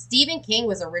fact, Stephen King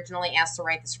was originally asked to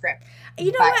write the script.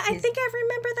 You know what? I think I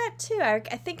remember that, too.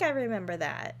 I think I remember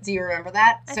that. Do you remember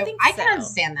that? I can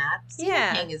understand that.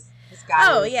 Stephen King has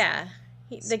got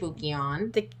spooky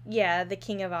on. The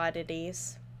king of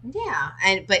oddities. Yeah,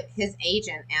 but his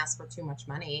agent asked for too much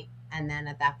money, and then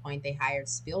at that point, they hired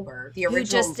Spielberg. The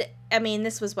original...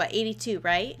 this was, 82,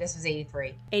 right? This was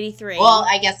 83. 83. Well,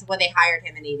 I guess when they hired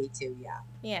him in 82, yeah.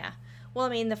 Yeah. Well, I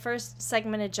mean, the first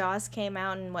segment of Jaws came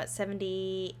out in,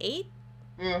 78?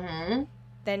 Mm-hmm.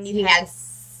 Then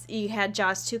you had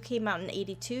Jaws 2 came out in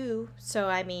 82, so,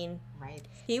 I mean... Right.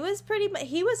 He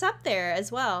was up there as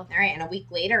well. All right, and a week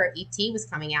later, E.T. was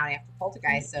coming out after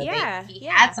Poltergeist, so he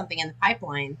had something in the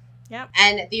pipeline. Yep.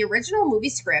 And the original movie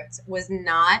script was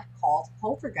not called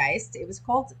Poltergeist, it was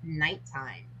called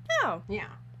Nighttime. Oh. Yeah.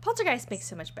 Poltergeist makes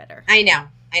so much better. I know,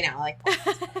 I like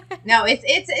Poltergeist. No,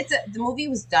 the movie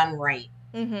was done right.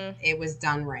 Mm-hmm. It was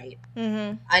done right.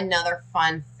 Mm-hmm. Another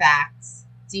fun fact.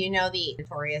 Do you know the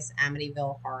notorious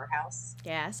Amityville Horror House?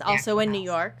 Yes, also in New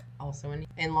York. Also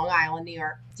in Long Island, New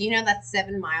York. Do you know that's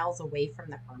 7 miles away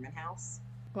from the Herman House?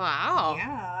 Wow.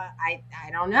 Yeah,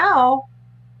 I don't know.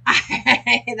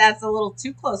 That's a little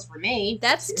too close for me.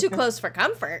 That's too close for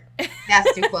comfort.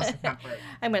 That's too close for comfort.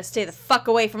 I'm going to stay the fuck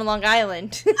away from Long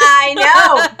Island. I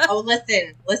know. Oh,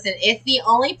 listen. It's the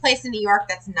only place in New York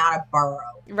that's not a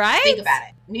borough. Right? Think about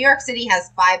it. New York City has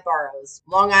 5 boroughs.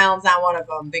 Long Island's not one of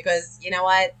them because, you know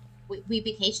what? We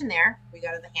vacation there. We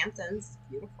go to the Hamptons.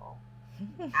 Beautiful.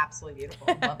 Absolutely beautiful.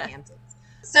 Love the Hamptons.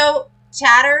 So,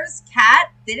 Chatters,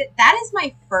 Kat, that is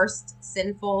my first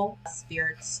Sinful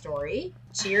Spirits story.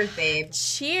 Cheers, babe.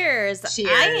 Cheers. Cheers.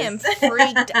 I am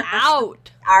freaked out.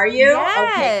 Are you?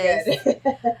 Yes. Okay,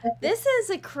 good. This is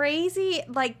a crazy,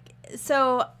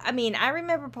 so, I mean, I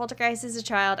remember Poltergeist as a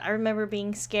child. I remember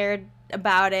being scared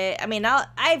about it. I mean,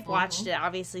 I've watched it,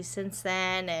 obviously, since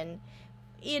then, and,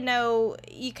 you know,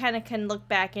 you kind of can look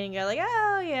back and go like,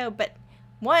 oh, yeah, but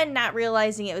one, not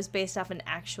realizing it was based off an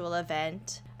actual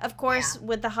event. Of course,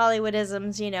 with the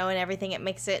Hollywoodisms, you know, and everything,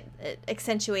 it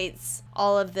accentuates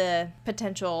all of the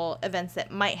potential events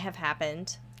that might have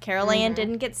happened. Carol Ann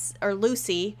didn't get, or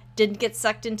Lucy didn't get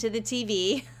sucked into the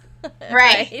TV.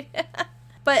 Right.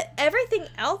 But everything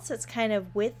else that's kind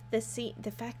of with the scene, the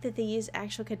fact that they use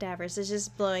actual cadavers is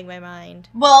just blowing my mind.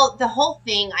 Well, the whole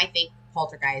thing, I think,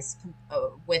 Poltergeist,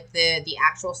 with the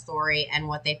actual story and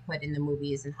what they put in the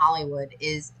movies in Hollywood,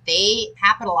 is they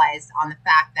capitalized on the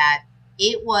fact that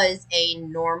it was a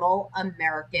normal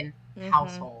American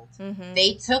household.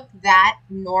 They took that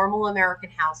normal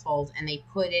American household and they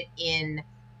put it in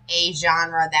a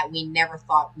genre that we never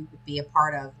thought we would be a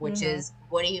part of, which is,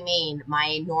 what do you mean?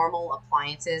 My normal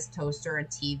appliances, toaster and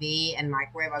TV and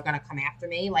microwave are going to come after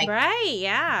me? Like, right,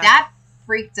 yeah. That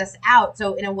freaked us out.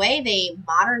 So in a way, they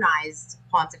modernized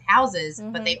haunted houses,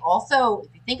 but they also,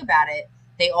 if you think about it,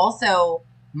 they also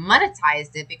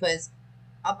monetized it, because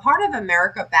a part of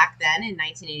America back then in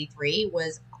 1983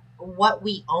 was what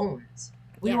we owned.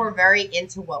 We were very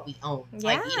into what we owned. Yeah.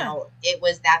 Like, you know, it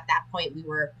was that point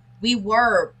we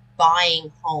were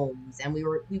buying homes, and we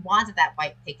wanted that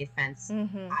white picket fence,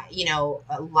 you know,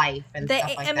 life and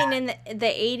stuff like that. I mean, in the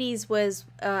 80s was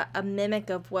a mimic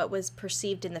of what was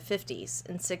perceived in the 50s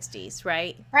and 60s,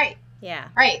 right? Right. Yeah.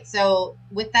 Right. So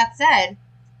with that said,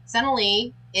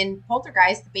 suddenly in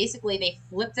Poltergeist, basically they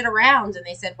flipped it around and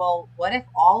they said, well, what if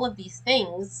all of these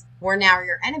things were now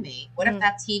your enemy? What if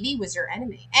that TV was your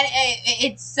enemy? And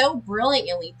it's so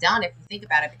brilliantly done if you think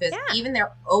about it, because even the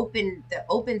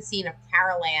open scene of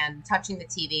Carol Ann touching the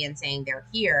TV and saying they're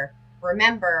here.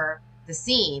 Remember the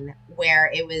scene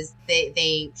where it was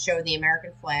they showed the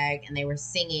American flag and they were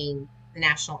singing the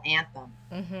national anthem.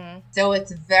 So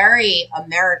it's very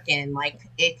American, like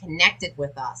it connected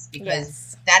with us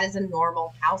because that is a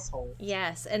normal household.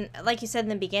 Yes, and like you said in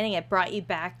the beginning, it brought you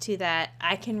back to that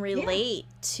I can relate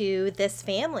to this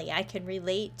family. I can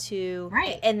relate to...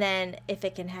 Right. And then if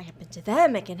it can happen to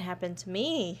them, it can happen to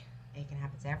me. It can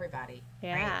happen to everybody.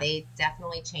 Yeah. Right? They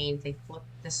definitely changed. They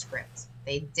flipped the script.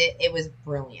 They did. It was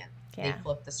brilliant. Yeah. They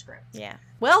flipped the script. Yeah.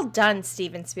 Well done,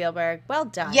 Steven Spielberg. Well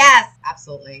done. Yes,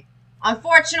 absolutely.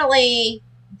 Unfortunately,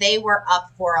 they were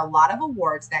up for a lot of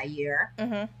awards that year.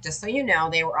 Just so you know,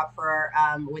 they were up for,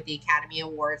 with the Academy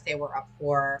Awards, they were up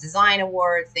for Design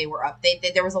Awards. They were up,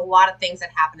 there was a lot of things that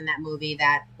happened in that movie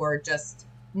that were just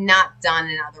not done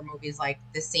in other movies, like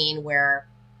the scene where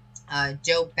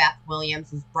Jo Beth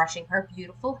Williams was brushing her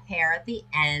beautiful hair at the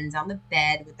end on the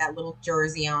bed with that little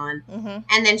jersey on.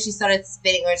 And then she started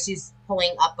spinning, or she's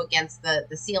pulling up against the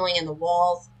ceiling and the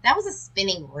walls. That was a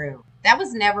spinning room. That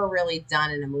was never really done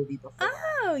in a movie before.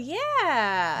 Oh,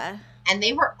 yeah. And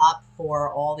they were up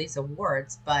for all these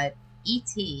awards, but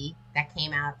E.T., that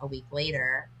came out a week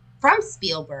later, from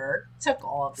Spielberg, took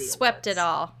all of the Swept awards. it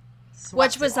all.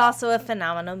 Swept Which was also a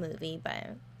phenomenal movie,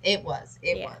 but... It was.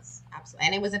 Absolutely.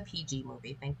 And it was a PG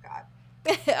movie, thank God.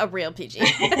 A real PG.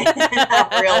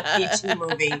 A real PG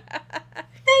movie.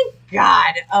 Thank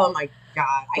God. Oh, my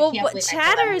God. Well,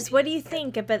 Chatters, what do you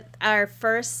think about our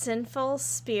first Sinful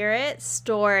Spirits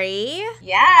story?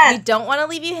 Yes. We don't want to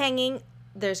leave you hanging.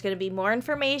 There's going to be more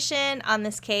information on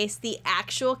this case, the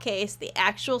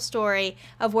actual story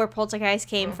of where Poltergeist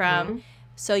came from.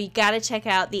 So you got to check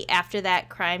out the After That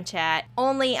Crime Chat,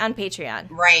 only on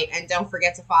Patreon. Right, and don't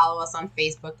forget to follow us on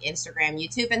Facebook, Instagram,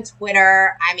 YouTube, and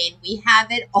Twitter. I mean, we have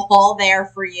it all there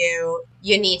for you.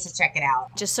 You need to check it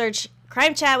out. Just search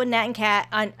Crime Chat with Nat and Kat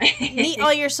on meet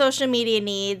all your social media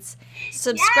needs.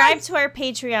 Subscribe to our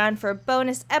Patreon for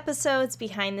bonus episodes,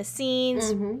 behind the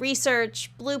scenes,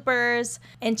 research, bloopers,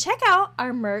 and check out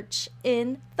our merch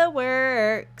in the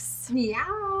works.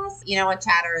 Yes. You know what,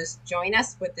 Chatters? Join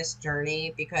us with this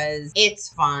journey because it's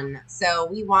fun. So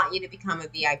we want you to become a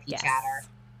VIP chatter.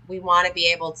 We want to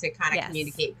be able to kind of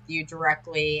communicate with you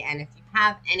directly. And if you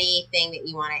have anything that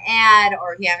you want to add,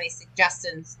 or if you have any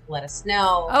suggestions, let us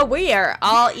know. Oh, we are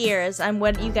all ears on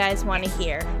what you guys want to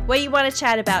hear. What you want to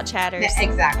chat about, Chatters.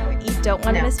 Exactly. You don't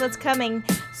want to miss what's coming.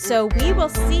 So we will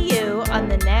see you on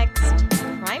the next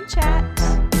Crime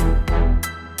Chat.